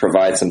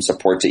provide some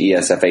support to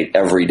ESF8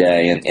 every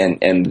day,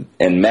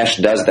 and MESH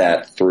does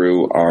that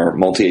through our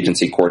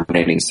multi-agency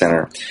coordinating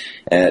center,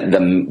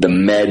 the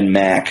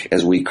MedMac,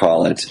 as we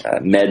call it,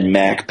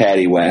 MedMac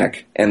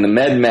Paddywhack. And the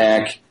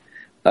MedMac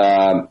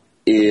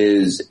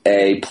is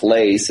a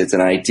place, it's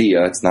an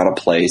idea, it's not a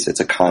place,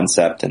 it's a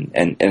concept.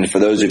 And for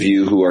those of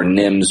you who are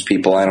NIMS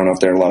people, I don't know if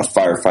there are a lot of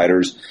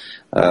firefighters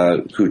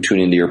who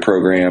tune into your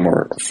program,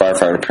 or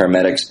firefighter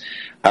paramedics.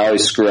 I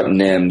always screw up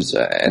NIMS,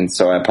 and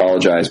so I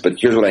apologize. But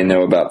here's what I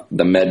know about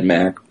the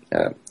MedMac.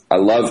 I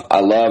love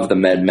the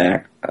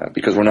MedMac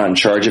because we're not in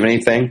charge of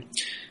anything.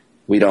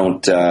 We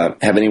don't have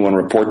anyone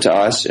report to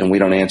us, and we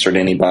don't answer to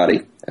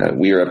anybody.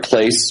 We are a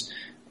place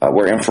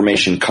where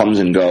information comes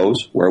and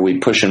goes, where we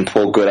push and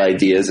pull good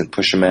ideas and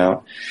push them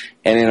out.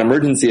 And in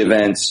emergency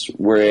events,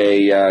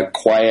 we're a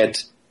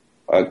quiet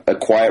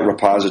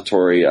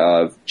repository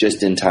of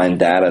just-in-time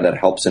data that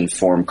helps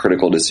inform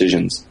critical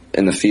decisions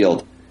in the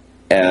field.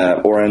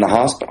 Or in the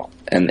hospital,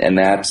 and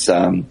that's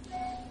what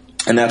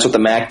the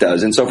MAC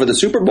does. And so for the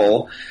Super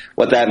Bowl,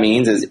 what that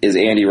means is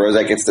Andy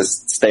Roszak gets to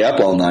stay up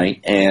all night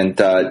and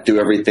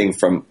do everything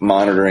from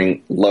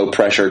monitoring low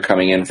pressure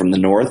coming in from the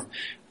north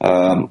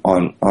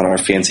on our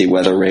fancy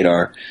weather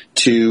radar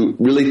to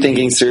really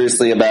thinking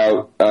seriously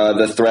about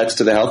the threats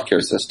to the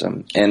healthcare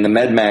system. And the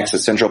MedMac's a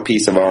central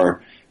piece of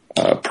our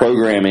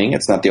programming.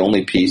 It's not the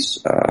only piece,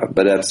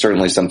 but that's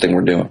certainly something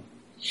we're doing.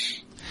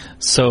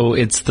 So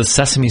it's the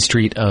Sesame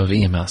Street of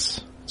EMS.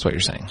 That's what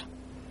you're saying.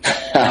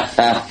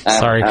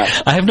 Sorry,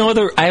 I have no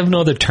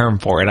other term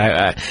for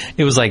it.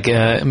 It was like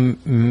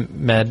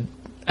Med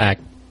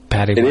Act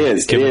Patty. It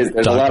is.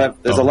 There's a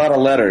lot of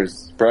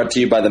letters brought to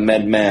you by the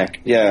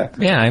MedMac. Yeah.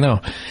 Yeah, I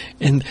know.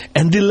 And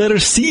the letter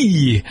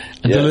C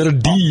and the letter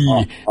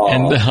D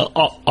and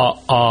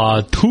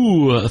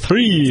 2,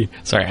 3.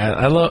 Sorry,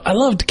 I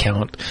love to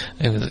count.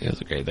 It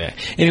was a great day.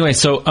 Anyway,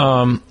 so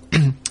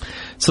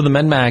so the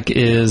MedMac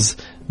is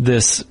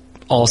this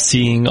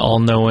all-seeing,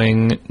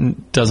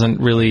 all-knowing, doesn't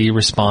really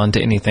respond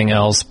to anything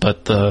else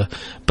but the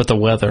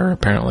weather,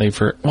 apparently.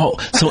 So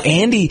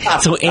Andy's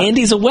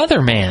a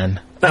weatherman.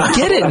 I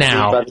get it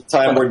now. By the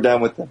time we're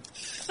done with them.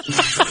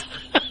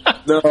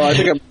 No, I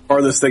think I'm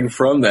farthest thing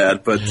from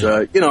that, but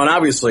and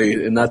obviously,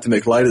 and not to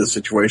make light of the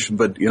situation,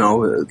 but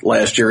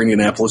last year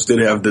Indianapolis did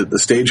have the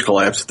stage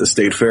collapse at the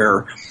state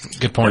fair.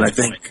 Good point. And I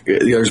think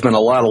there's been a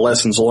lot of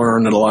lessons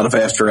learned and a lot of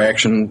faster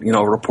action,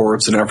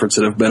 reports and efforts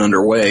that have been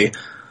underway.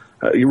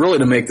 Really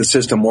to make the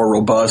system more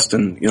robust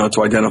and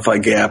to identify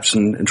gaps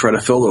and try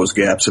to fill those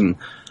gaps. And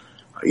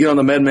the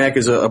MedMac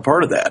is a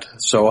part of that.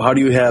 So how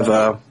do you have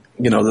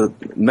the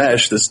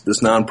MESH,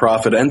 this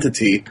nonprofit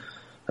entity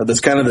that's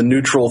kind of the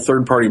neutral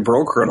third-party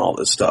broker and all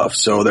this stuff.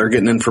 So they're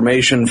getting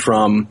information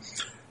from,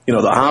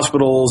 the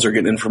hospitals, they're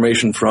getting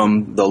information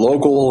from the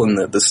local and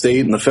the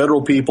state and the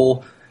federal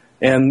people.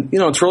 And,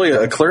 it's really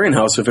a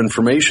clearinghouse of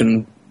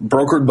information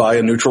brokered by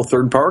a neutral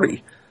third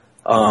party.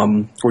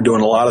 We're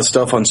doing a lot of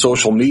stuff on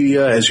social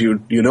media. As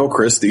you know,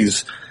 Chris,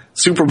 these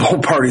Super Bowl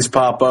parties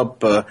pop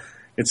up.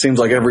 It seems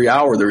like every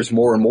hour there's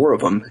more and more of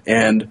them.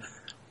 And,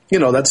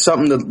 that's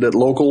something that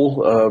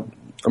local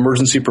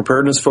emergency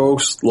preparedness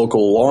folks,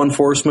 local law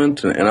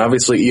enforcement, and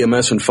obviously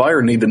EMS and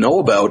fire need to know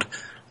about.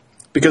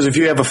 Because if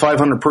you have a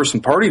 500-person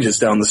party just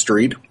down the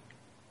street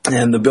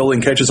and the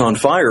building catches on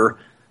fire,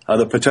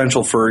 the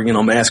potential for,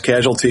 mass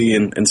casualty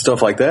and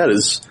stuff like that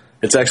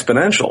it's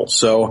exponential.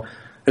 So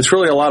it's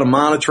really a lot of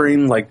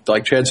monitoring. Like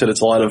Chad said,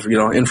 it's a lot of,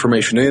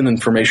 information in,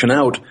 information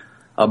out.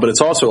 But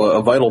it's also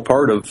a vital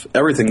part of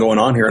everything going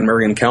on here in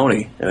Marion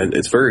County. And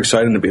it's very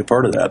exciting to be a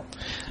part of that.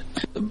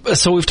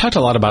 So we've talked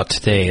a lot about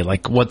today,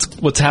 like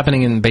what's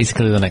happening in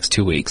basically the next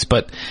 2 weeks,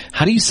 but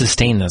how do you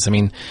sustain this? I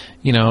mean,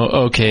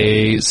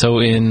 okay, so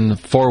in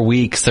 4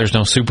 weeks, there's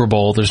no Super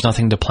Bowl, there's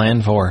nothing to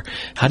plan for.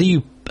 How do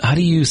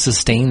you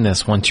sustain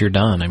this once you're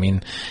done? I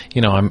mean,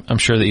 I'm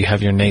sure that you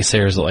have your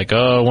naysayers that like,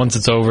 oh, once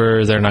it's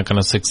over, they're not going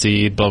to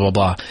succeed, blah, blah,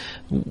 blah.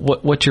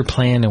 What's your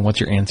plan and what's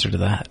your answer to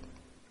that?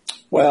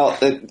 Well,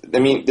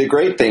 the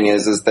great thing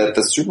is that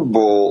the Super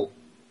Bowl,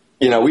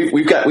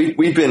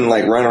 we've been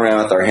like running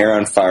around with our hair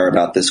on fire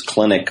about this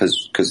clinic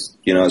because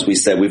as we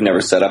said, we've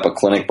never set up a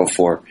clinic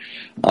before.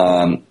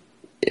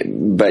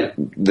 But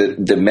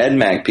the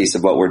MedMac piece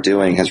of what we're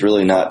doing has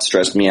really not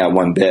stressed me out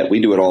one bit.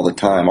 We do it all the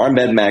time. Our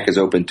MedMac is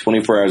open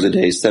 24 hours a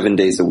day, 7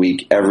 days a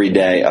week, every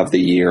day of the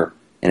year,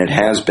 and it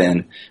has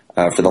been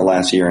for the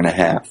last year and a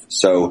half.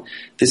 So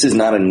this is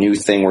not a new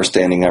thing we're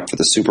standing up for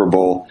the Super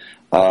Bowl.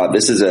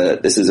 This is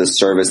a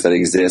service that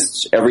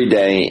exists every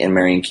day in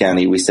Marion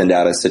County. We send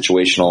out a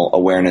situational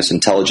awareness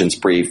intelligence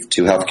brief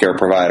to healthcare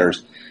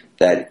providers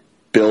that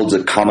builds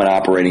a common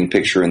operating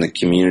picture in the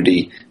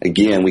community.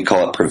 Again, we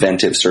call it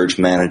preventive surge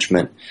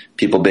management,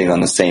 people being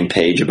on the same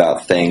page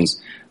about things.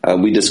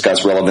 We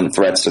discuss relevant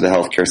threats to the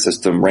healthcare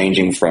system,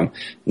 ranging from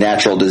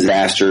natural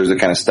disasters, the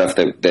kind of stuff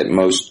that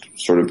most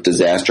sort of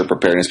disaster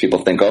preparedness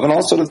people think of, and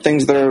also the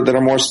things that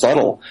are more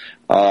subtle.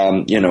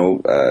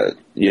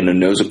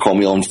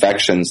 Nosocomial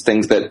infections,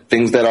 things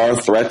that are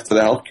threats to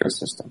the healthcare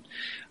system.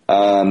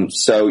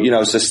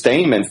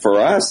 Sustainment for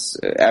us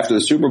after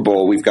the Super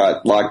Bowl, we've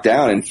got locked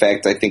down. In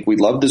fact, I think we'd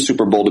love the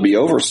Super Bowl to be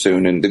over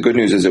soon, and the good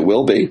news is it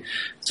will be,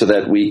 so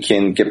that we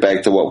can get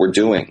back to what we're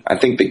doing. I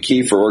think the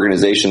key for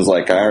organizations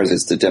like ours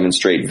is to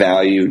demonstrate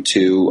value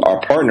to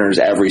our partners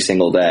every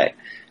single day.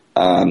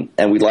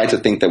 And we'd like to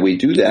think that we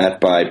do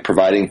that by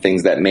providing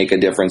things that make a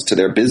difference to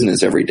their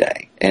business every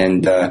day.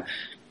 And,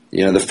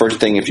 the first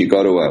thing, if you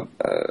go to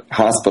a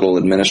hospital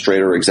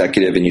administrator or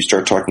executive and you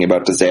start talking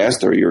about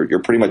disaster,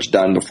 you're pretty much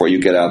done before you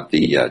get out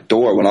the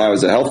door. When I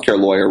was a healthcare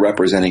lawyer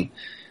representing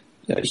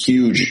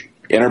huge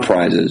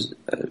enterprises,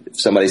 if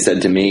somebody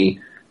said to me,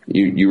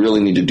 you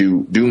really need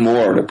to do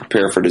more to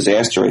prepare for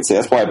disaster, I'd say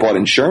that's why I bought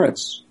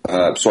insurance,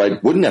 so I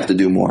wouldn't have to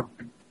do more.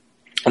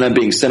 And I'm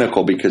being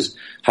cynical because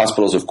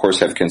hospitals, of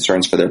course, have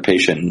concerns for their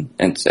patient,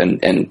 and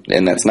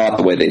that's not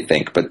the way they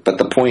think. But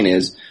the point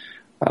is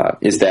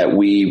that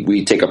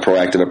we take a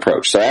proactive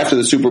approach. So after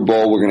the Super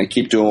Bowl, we're going to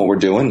keep doing what we're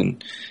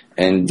doing,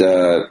 and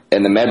the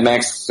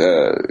MedMac's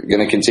going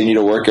to continue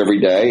to work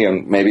every day,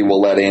 and maybe we'll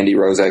let Andy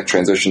Roszak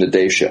transition to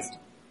day shift.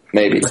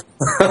 Maybe.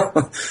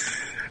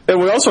 And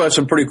we also have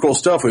some pretty cool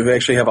stuff. We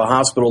actually have a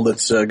hospital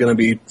that's going to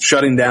be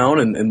shutting down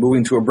and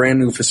moving to a brand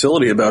new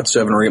facility about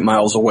 7 or 8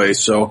 miles away.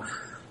 So,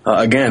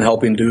 again,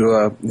 helping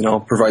to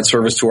provide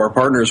service to our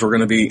partners. We're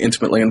going to be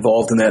intimately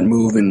involved in that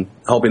move and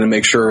helping to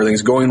make sure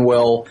everything's going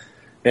well,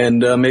 and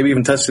maybe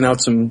even testing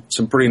out some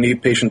pretty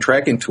neat patient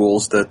tracking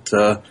tools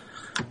that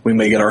we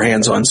may get our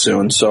hands on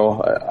soon.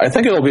 So I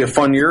think it'll be a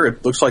fun year.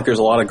 It looks like there's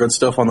a lot of good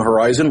stuff on the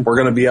horizon. We're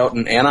going to be out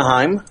in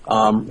Anaheim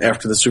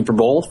after the Super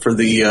Bowl for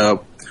the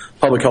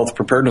Public Health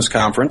Preparedness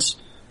Conference.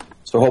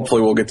 So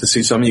hopefully we'll get to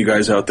see some of you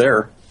guys out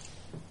there.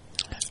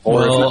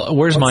 Well,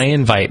 where's my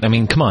invite? I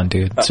mean, come on,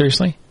 dude.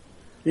 Seriously?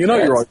 You're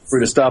always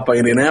free to stop by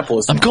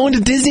Indianapolis. I'm going to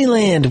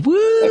Disneyland.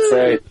 Woo! That's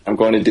right. I'm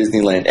going to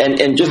Disneyland.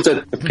 And just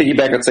to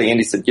piggyback on something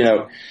Andy said,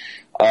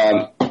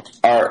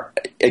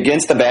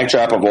 against the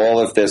backdrop of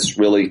all of this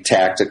really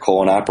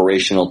tactical and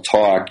operational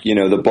talk,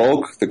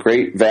 the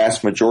great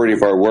vast majority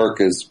of our work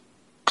is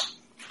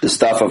the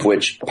stuff of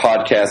which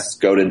podcasts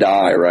go to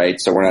die, right?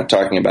 So we're not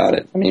talking about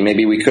it. I mean,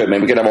 maybe we could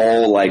have a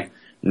whole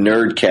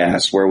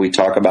nerdcast where we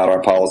talk about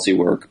our policy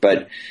work,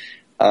 but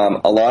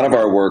a lot of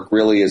our work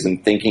really is in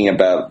thinking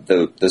about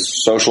the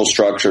social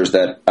structures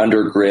that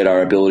undergird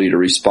our ability to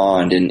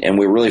respond. And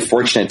we're really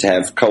fortunate to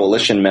have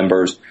coalition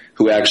members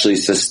who actually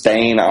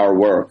sustain our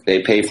work.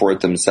 They pay for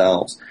it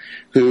themselves,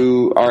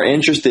 who are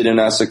interested in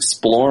us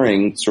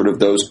exploring sort of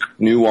those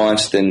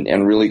nuanced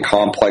and really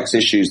complex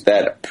issues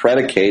that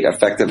predicate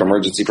effective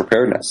emergency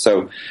preparedness.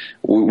 So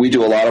we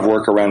do a lot of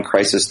work around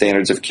crisis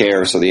standards of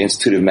care. So the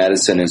Institute of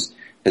Medicine is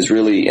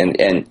really, and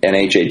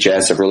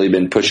HHS have really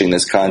been pushing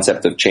this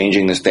concept of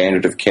changing the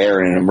standard of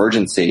care in an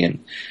emergency.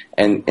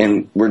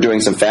 And we're doing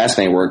some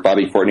fascinating work.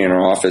 Bobby Courtney in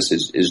our office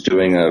is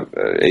doing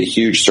a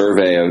huge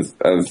survey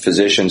of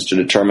physicians to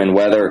determine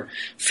whether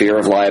fear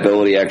of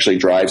liability actually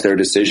drives their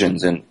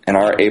decisions. And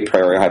our a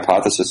priori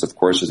hypothesis, of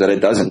course, is that it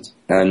doesn't.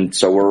 And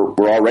so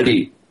we're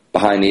already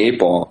behind the 8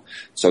 ball.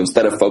 So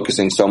instead of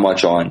focusing so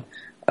much on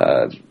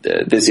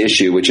this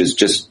issue, which is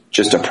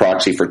just a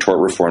proxy for tort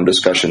reform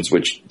discussions,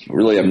 which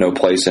really have no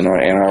place in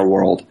our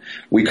world,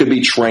 we could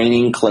be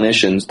training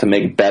clinicians to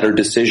make better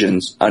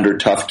decisions under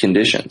tough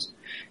conditions.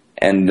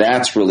 And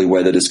that's really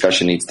where the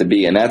discussion needs to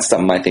be. And that's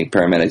something I think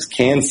paramedics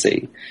can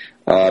see,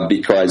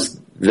 because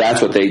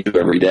that's what they do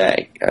every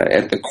day.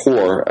 At the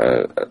core,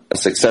 a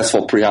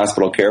successful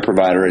pre-hospital care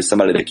provider is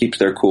somebody that keeps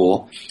their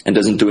cool and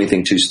doesn't do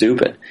anything too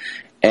stupid.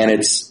 And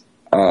it's,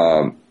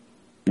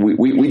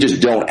 we just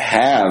don't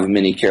have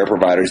many care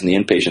providers in the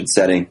inpatient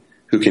setting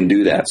who can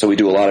do that. So we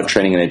do a lot of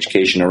training and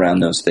education around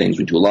those things.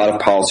 We do a lot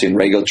of policy and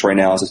regulatory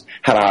analysis,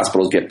 how do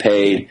hospitals get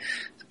paid.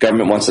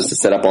 Government wants us to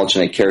set up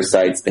alternate care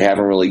sites. They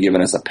haven't really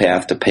given us a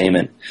path to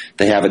payment.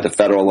 They have at the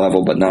federal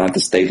level, but not at the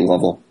state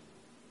level.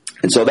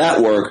 And so that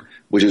work,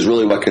 which is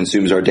really what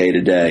consumes our day to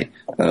day,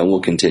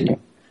 will continue.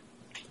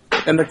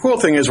 And the cool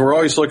thing is we're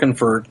always looking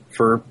for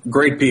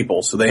great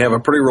people. So they have a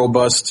pretty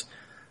robust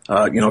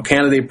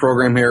candidate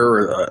program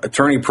here,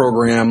 attorney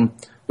program.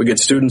 We get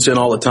students in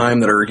all the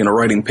time that are,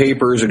 writing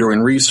papers or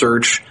doing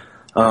research.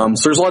 So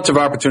there's lots of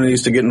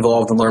opportunities to get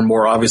involved and learn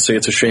more. Obviously,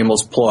 it's a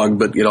shameless plug,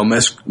 but,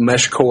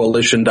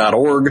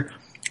 meshcoalition.org.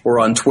 We're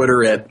on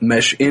Twitter at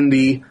Mesh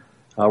Indy.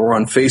 We're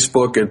on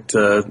Facebook at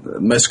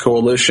Mesh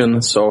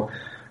Coalition. So,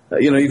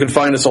 you can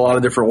find us a lot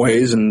of different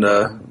ways, and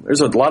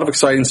there's a lot of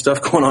exciting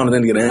stuff going on in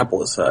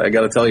Indianapolis, I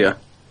got to tell you.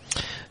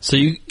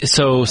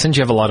 So since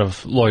you have a lot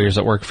of lawyers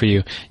that work for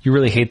you, you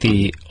really hate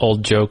the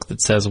old joke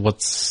that says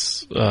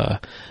what's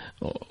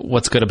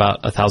good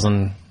about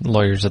 1,000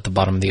 lawyers at the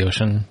bottom of the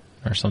ocean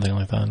or something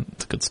like that.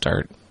 It's a good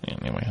start.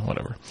 Anyway,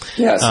 whatever.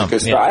 Yeah, it's a good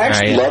start. I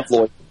actually love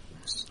lawyers.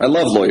 I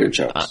love lawyer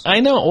jokes.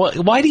 I know.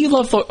 Why do you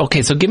love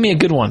okay, so give me a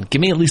good one.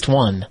 Give me at least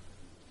one.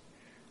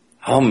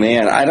 Oh,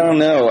 man, I don't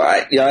know.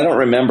 I don't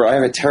remember. I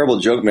have a terrible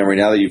joke memory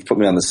now that you've put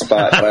me on the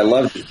spot, but I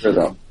love to hear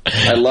them.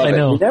 I love it.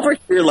 You never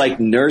hear,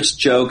 nurse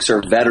jokes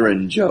or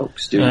veteran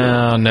jokes, do you?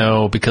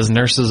 No, because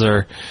nurses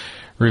are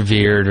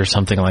revered or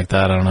something like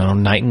that. I don't know.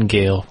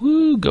 Nightingale.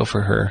 Woo, go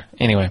for her.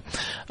 Anyway.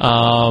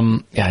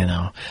 Yeah, I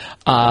know.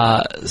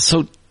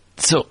 So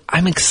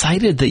I'm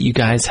excited that you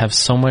guys have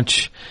so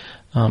much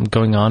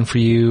going on for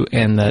you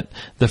and that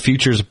the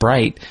future's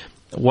bright.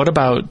 What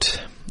about...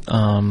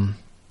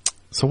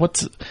 So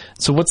what's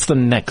the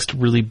next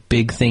really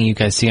big thing you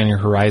guys see on your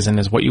horizon?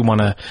 Is what do you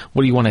want to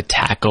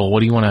tackle?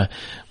 What do you want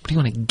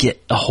to get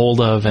a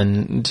hold of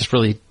and just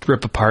really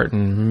rip apart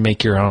and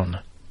make your own?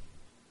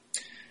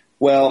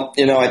 Well,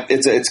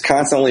 it's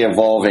constantly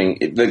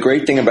evolving. The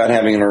great thing about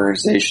having an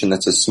organization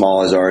that's as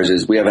small as ours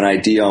is we have an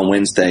idea on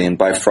Wednesday, and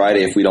by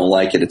Friday, if we don't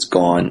like it, it's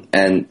gone,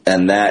 and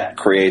that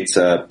creates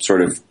a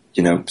sort of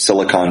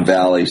Silicon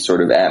Valley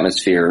sort of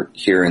atmosphere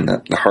here in the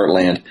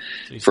heartland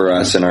for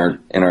us in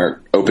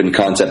our open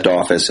concept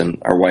office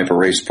and our wipe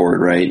erase board,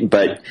 right?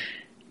 But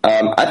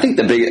I think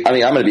I'm going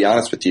to be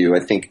honest with you. I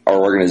think our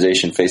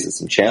organization faces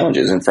some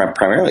challenges, and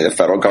primarily the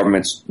federal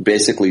government's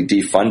basically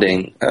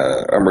defunding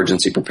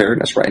emergency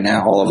preparedness right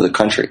now all over the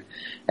country.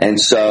 And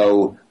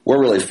so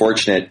we're really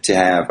fortunate to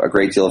have a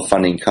great deal of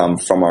funding come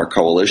from our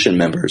coalition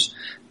members.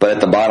 But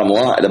the bottom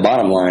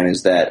line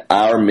is that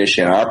our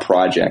mission, our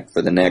project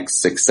for the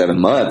next 6-7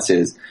 months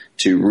is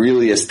to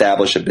really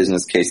establish a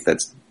business case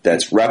that's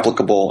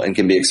replicable and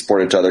can be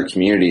exported to other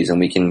communities,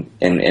 and we can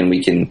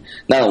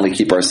not only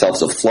keep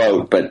ourselves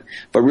afloat, but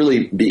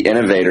really be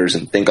innovators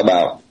and think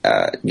about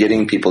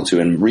getting people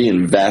to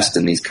reinvest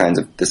in this kind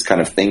of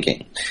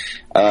thinking.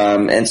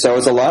 And so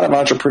it's a lot of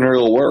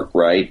entrepreneurial work,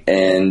 right?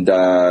 And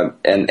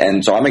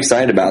so I'm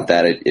excited about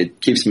that.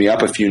 It keeps me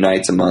up a few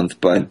nights a month,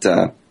 but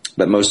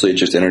mostly it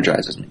just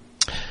energizes me.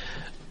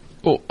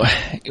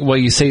 Well,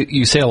 you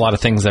say a lot of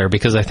things there,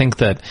 because I think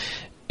that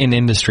in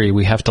industry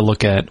we have to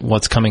look at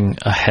what's coming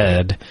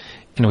ahead,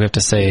 and we have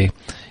to say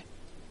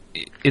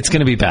it's going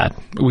to be bad.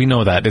 We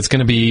know that it's going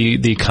to be,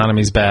 the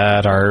economy's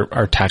bad,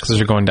 our taxes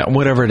are going down,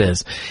 whatever it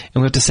is,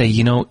 and we have to say,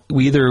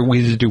 we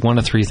either do one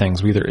of three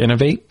things: we either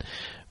innovate,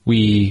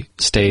 we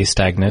stay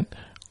stagnant,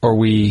 or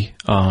we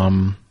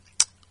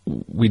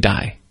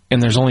die.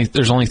 And there's only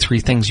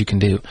three things you can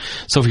do.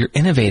 So if you're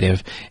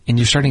innovative and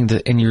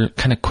you're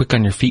kind of quick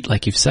on your feet,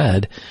 like you've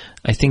said,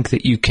 I think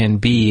that you can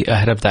be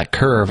ahead of that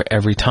curve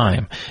every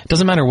time. It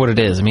doesn't matter what it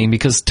is. I mean,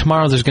 because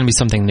tomorrow there's going to be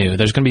something new.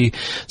 There's going to be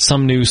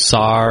some new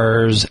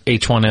SARS,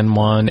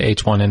 H1N1,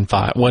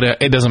 H1N5.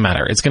 It doesn't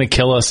matter. It's going to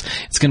kill us.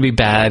 It's going to be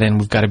bad, and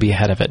we've got to be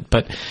ahead of it.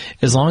 But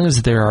as long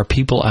as there are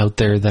people out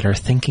there that are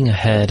thinking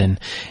ahead and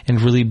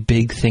really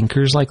big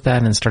thinkers like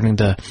that and starting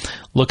to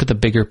look at the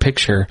bigger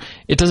picture,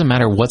 it doesn't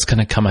matter what's going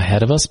to come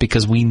ahead of us,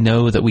 because we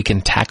know that we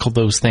can tackle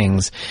those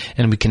things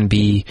and we can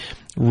be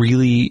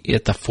really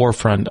at the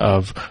forefront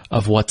of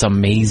what's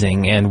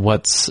amazing and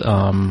what's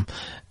and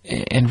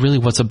really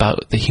what's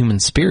about the human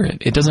spirit.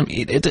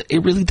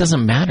 It really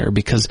doesn't matter,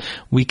 because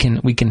we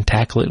can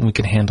tackle it and we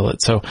can handle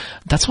it. So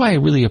that's why I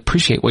really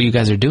appreciate what you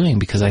guys are doing,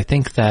 because I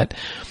think that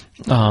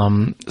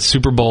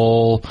Super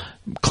Bowl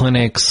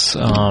clinics,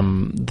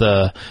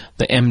 the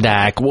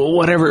MDAC,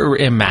 whatever,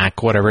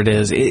 MAC, whatever it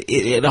is,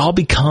 it all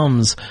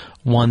becomes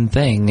one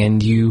thing,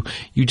 and you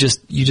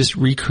just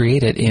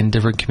recreate it in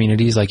different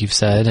communities, like you've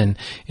said, and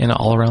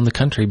all around the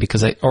country,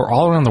 or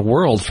all around the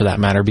world for that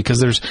matter, because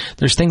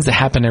there's things that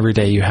happen every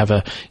day. You have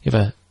a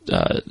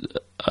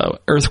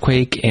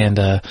earthquake and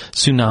a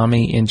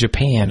tsunami in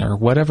Japan, or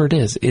whatever it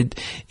is.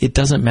 It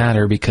doesn't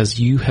matter, because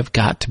you have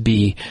got to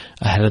be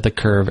ahead of the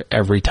curve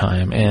every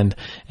time, and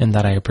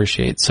that I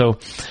appreciate. So,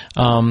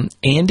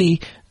 Andy,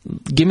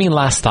 give me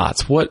last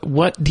thoughts.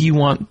 What do you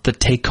want the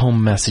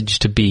take-home message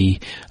to be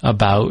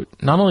about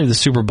not only the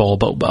Super Bowl,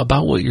 but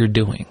about what you're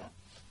doing?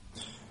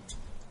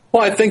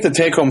 Well, I think the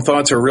take-home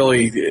thoughts are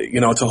really,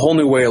 it's a whole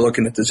new way of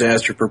looking at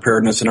disaster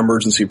preparedness and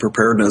emergency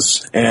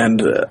preparedness.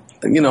 And,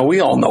 we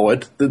all know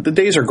it. The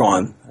days are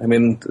gone. I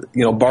mean,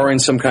 barring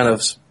some kind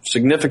of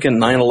significant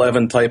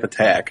 9/11 type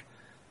attack,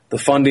 the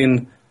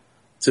funding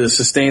to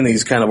sustain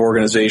these kind of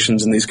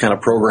organizations and these kind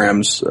of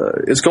programs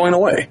is going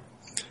away.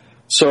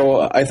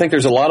 So I think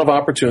there's a lot of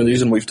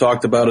opportunities, and we've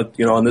talked about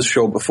it, on this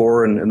show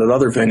before and at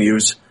other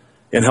venues,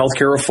 in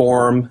healthcare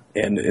reform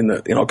and in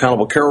the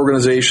accountable care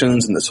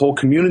organizations and this whole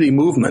community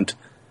movement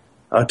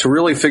to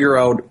really figure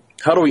out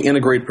how do we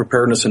integrate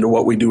preparedness into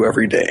what we do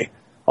every day,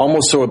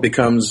 almost so it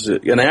becomes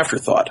an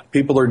afterthought.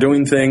 People are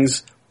doing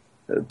things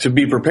to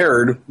be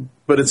prepared,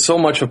 but it's so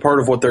much a part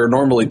of what they're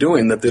normally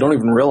doing that they don't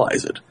even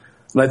realize it.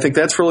 And I think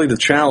that's really the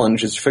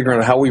challenge, is figuring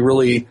out how we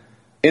really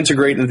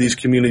integrate into these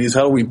communities,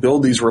 how do we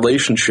build these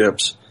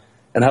relationships,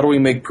 and how do we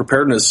make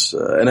preparedness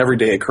an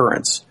everyday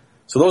occurrence.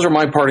 So those are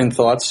my parting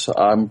thoughts.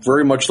 I'm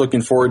very much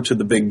looking forward to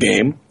the big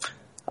game.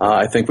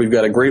 I think we've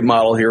got a great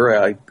model here.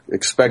 I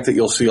expect that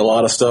you'll see a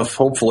lot of stuff,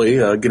 hopefully,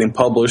 getting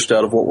published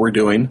out of what we're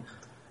doing.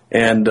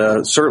 And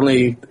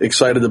certainly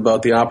excited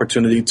about the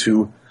opportunity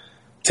to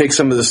take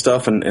some of this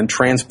stuff and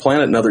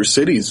transplant it in other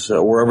cities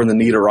wherever the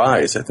need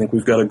arises. I think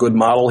we've got a good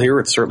model here.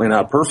 It's certainly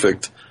not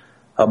perfect,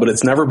 but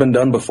it's never been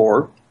done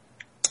before.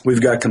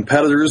 We've got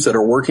competitors that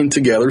are working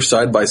together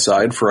side by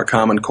side for a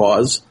common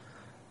cause.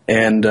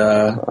 And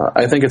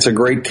I think it's a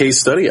great case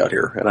study out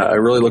here. And I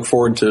really look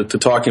forward to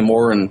talking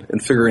more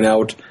and figuring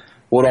out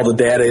what all the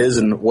data is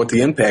and what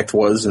the impact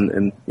was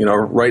and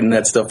writing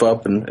that stuff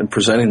up and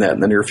presenting that in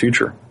the near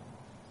future.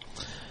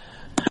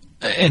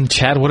 And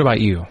Chad, what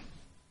about you?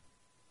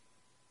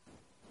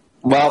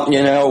 Well,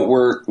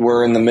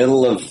 we're in the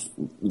middle of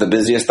the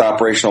busiest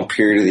operational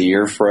period of the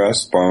year for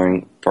us,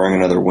 barring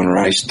another winter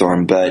ice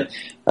storm. But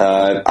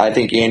I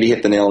think Andy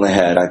hit the nail on the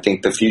head. I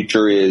think the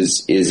future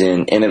is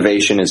in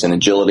innovation, is in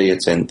agility,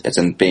 it's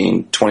in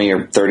being 20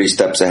 or 30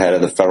 steps ahead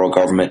of the federal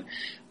government,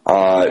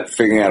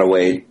 figuring out a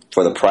way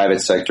for the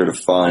private sector to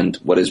fund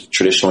what is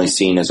traditionally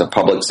seen as a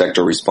public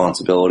sector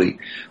responsibility.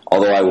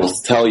 Although I will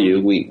tell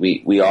you,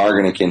 we are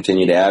going to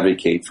continue to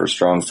advocate for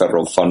strong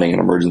federal funding and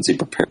emergency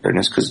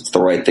preparedness because it's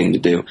the right thing to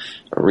do.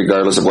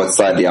 Regardless of what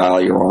side of the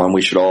aisle you're on,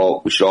 we should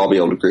all be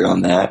able to agree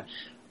on that.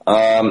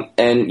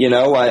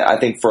 I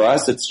think for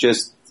us, it's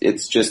just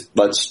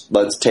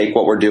let's take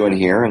what we're doing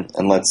here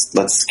and let's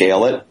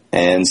scale it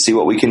and see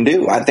what we can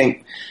do. I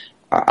think,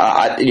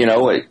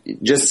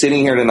 just sitting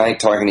here tonight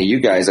talking to you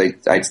guys,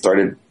 I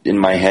started in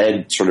my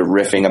head sort of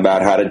riffing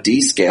about how to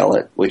descale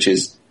it, which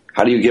is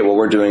how do you get what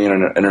we're doing in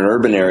an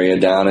urban area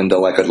down into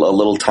like a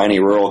little tiny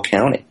rural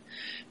county?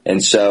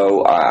 And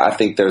so I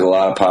think there's a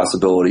lot of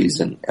possibilities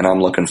and I'm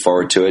looking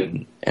forward to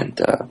it.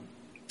 And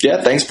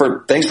thanks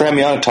for having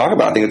me on to talk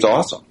about it. I think it's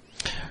awesome.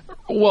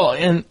 Well,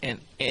 and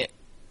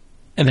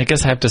I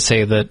guess I have to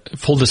say that,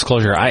 full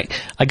disclosure, I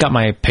got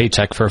my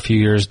paycheck for a few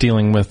years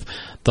dealing with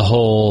the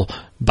whole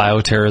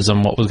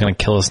bioterrorism, what was going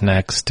to kill us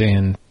next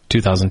in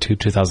 2002,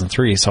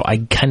 2003. So I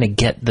kind of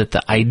get that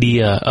the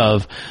idea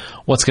of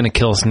what's going to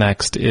kill us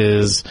next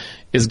is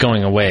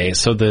going away.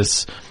 So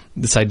this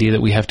idea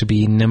that we have to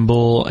be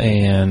nimble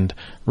and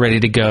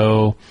ready to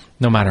go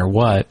no matter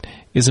what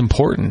is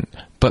important.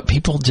 But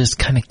people just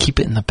kind of keep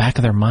it in the back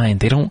of their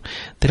mind. They don't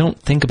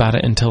think about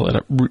it until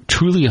it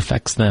truly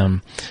affects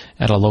them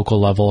at a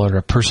local level or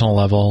a personal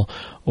level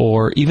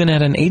or even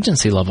at an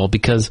agency level.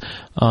 Because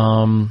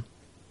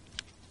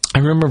I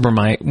remember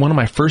one of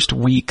my first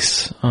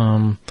weeks,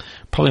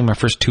 probably my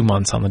first 2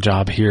 months on the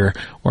job here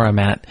where I'm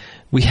at,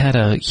 we had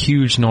a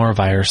huge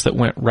norovirus that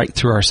went right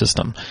through our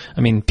system.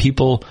 I mean,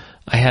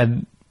 I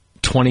had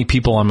 20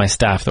 people on my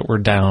staff that were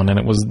down, and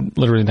it was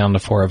literally down to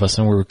 4 of us,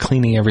 and we were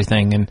cleaning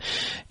everything.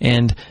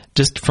 And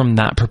just from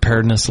that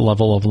preparedness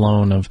level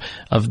alone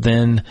of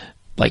then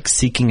like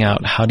seeking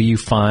out how do you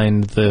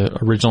find the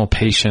original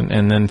patient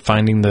and then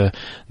finding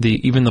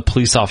even the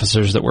police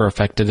officers that were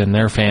affected and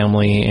their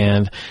family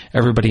and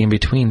everybody in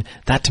between,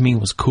 that to me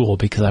was cool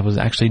because I was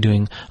actually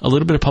doing a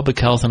little bit of public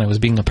health and I was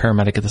being a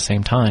paramedic at the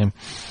same time.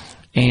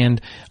 And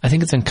I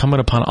think it's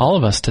incumbent upon all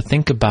of us to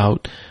think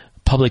about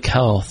public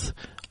health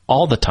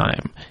all the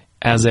time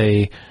as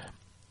an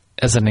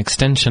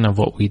extension of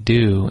what we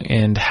do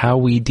and how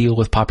we deal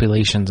with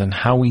populations and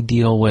how we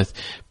deal with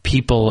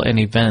people and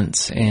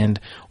events and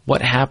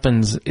what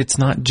happens. It's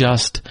not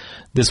just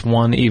this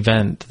one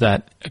event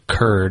that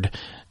occurred.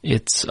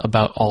 It's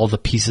about all the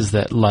pieces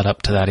that led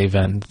up to that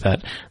event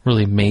that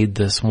really made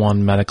this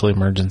one medical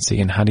emergency,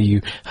 and how do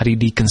you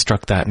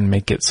deconstruct that and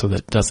make it so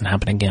that it doesn't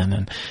happen again.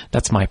 And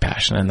that's my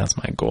passion and that's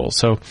my goal.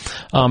 So,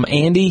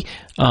 Andy,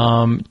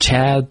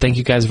 Chad, thank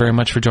you guys very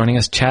much for joining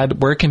us.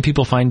 Chad, where can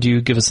people find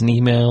you? Give us an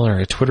email or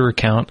a Twitter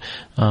account.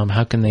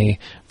 How can they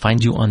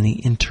find you on the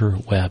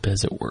interweb,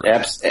 as it were?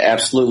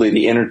 Absolutely.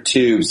 The inner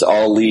tubes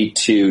all lead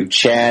to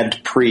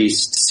Chad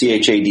Priest,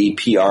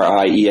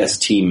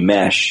 ChadPriest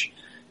Mesh.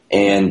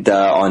 And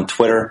on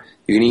Twitter,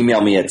 you can email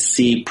me at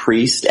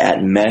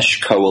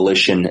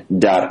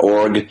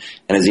cpriest@meshcoalition.org.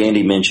 And as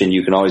Andy mentioned,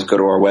 you can always go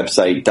to our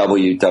website,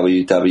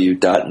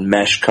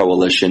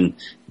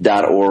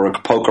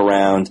 www.meshcoalition.org. Poke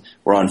around.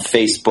 We're on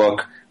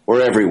Facebook.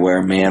 We're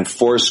everywhere, man.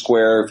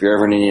 Foursquare. If you're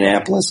ever in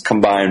Indianapolis,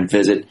 come by and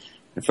visit.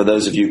 And for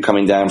those of you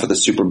coming down for the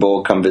Super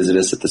Bowl, come visit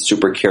us at the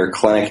Super Care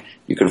Clinic.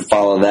 You can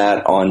follow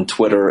that on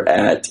Twitter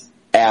at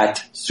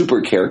Super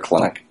Care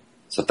Clinic.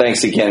 So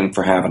thanks again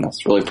for having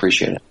us. Really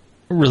appreciate it.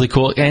 Really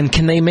cool. And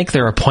can they make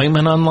their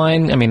appointment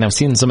online? I mean, I've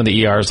seen some of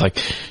the ERs, like,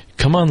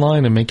 come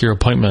online and make your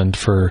appointment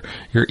for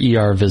your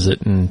ER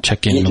visit and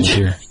check in with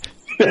your...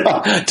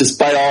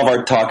 Despite all of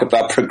our talk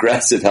about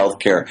progressive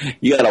healthcare,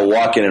 you got to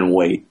walk in and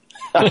wait.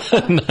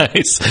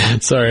 Nice.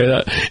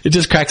 Sorry, it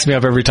just cracks me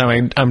up every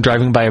time I'm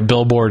driving by a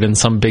billboard in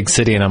some big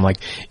city, and I'm like,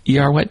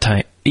 ER wait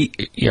time,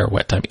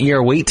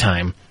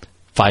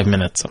 5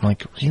 minutes. I'm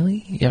like,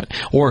 really? Yeah.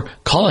 Or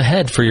call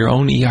ahead for your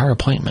own ER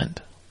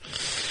appointment.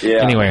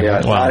 Yeah. Anyway,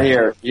 yeah, not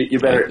here. You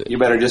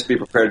better just be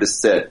prepared to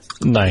sit.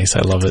 Nice.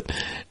 I love it.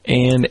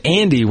 And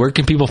Andy, where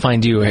can people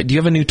find you? Do you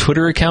have a new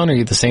Twitter account, or are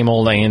you the same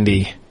old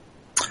Andy?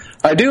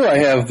 I do. I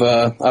have,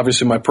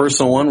 obviously my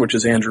personal one, which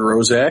is Andrew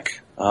Roszak,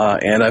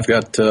 and I've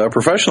got a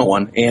professional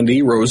one,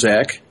 Andy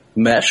Roszak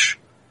Mesh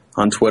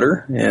on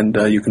Twitter, and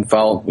you can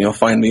find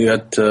me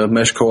at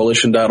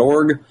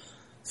meshcoalition.org,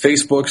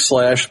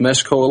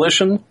 Facebook/Mesh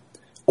Coalition,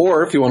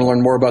 or if you want to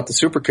learn more about the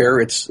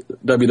Supercare, it's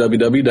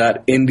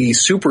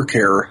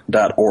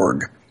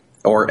www.indysupercare.org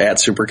or at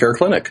Supercare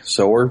Clinic.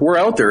 So we're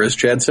out there, as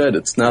Chad said.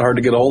 It's not hard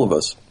to get a hold of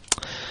us.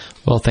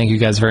 Well, thank you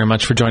guys very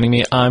much for joining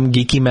me. I'm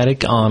Geeky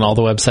Medic on all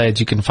the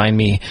websites. You can find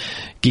me,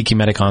 Geeky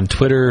Medic, on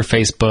Twitter,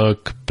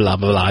 Facebook, blah,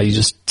 blah, blah. You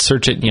just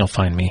search it and you'll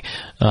find me.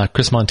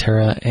 Chris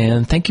Montera,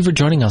 and thank you for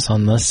joining us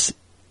on this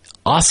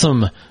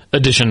awesome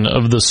edition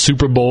of the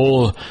Super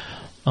Bowl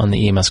on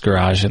the EMS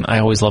Garage. And I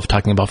always love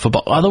talking about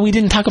football, although we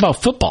didn't talk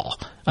about football.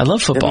 I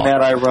love football. Isn't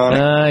that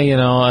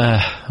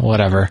ironic?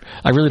 Whatever.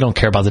 I really don't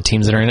care about the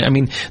teams that are in it. I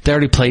mean, they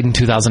already played in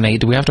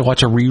 2008. Do we have to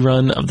watch a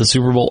rerun of the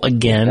Super Bowl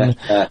again?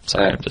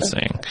 Sorry, I'm just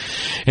saying.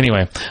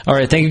 Anyway, all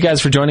right. Thank you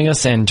guys for joining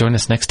us, and join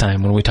us next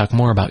time when we talk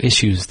more about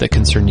issues that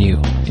concern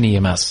you in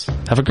EMS.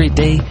 Have a great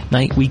day,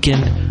 night,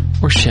 weekend,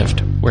 or shift,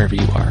 wherever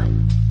you are.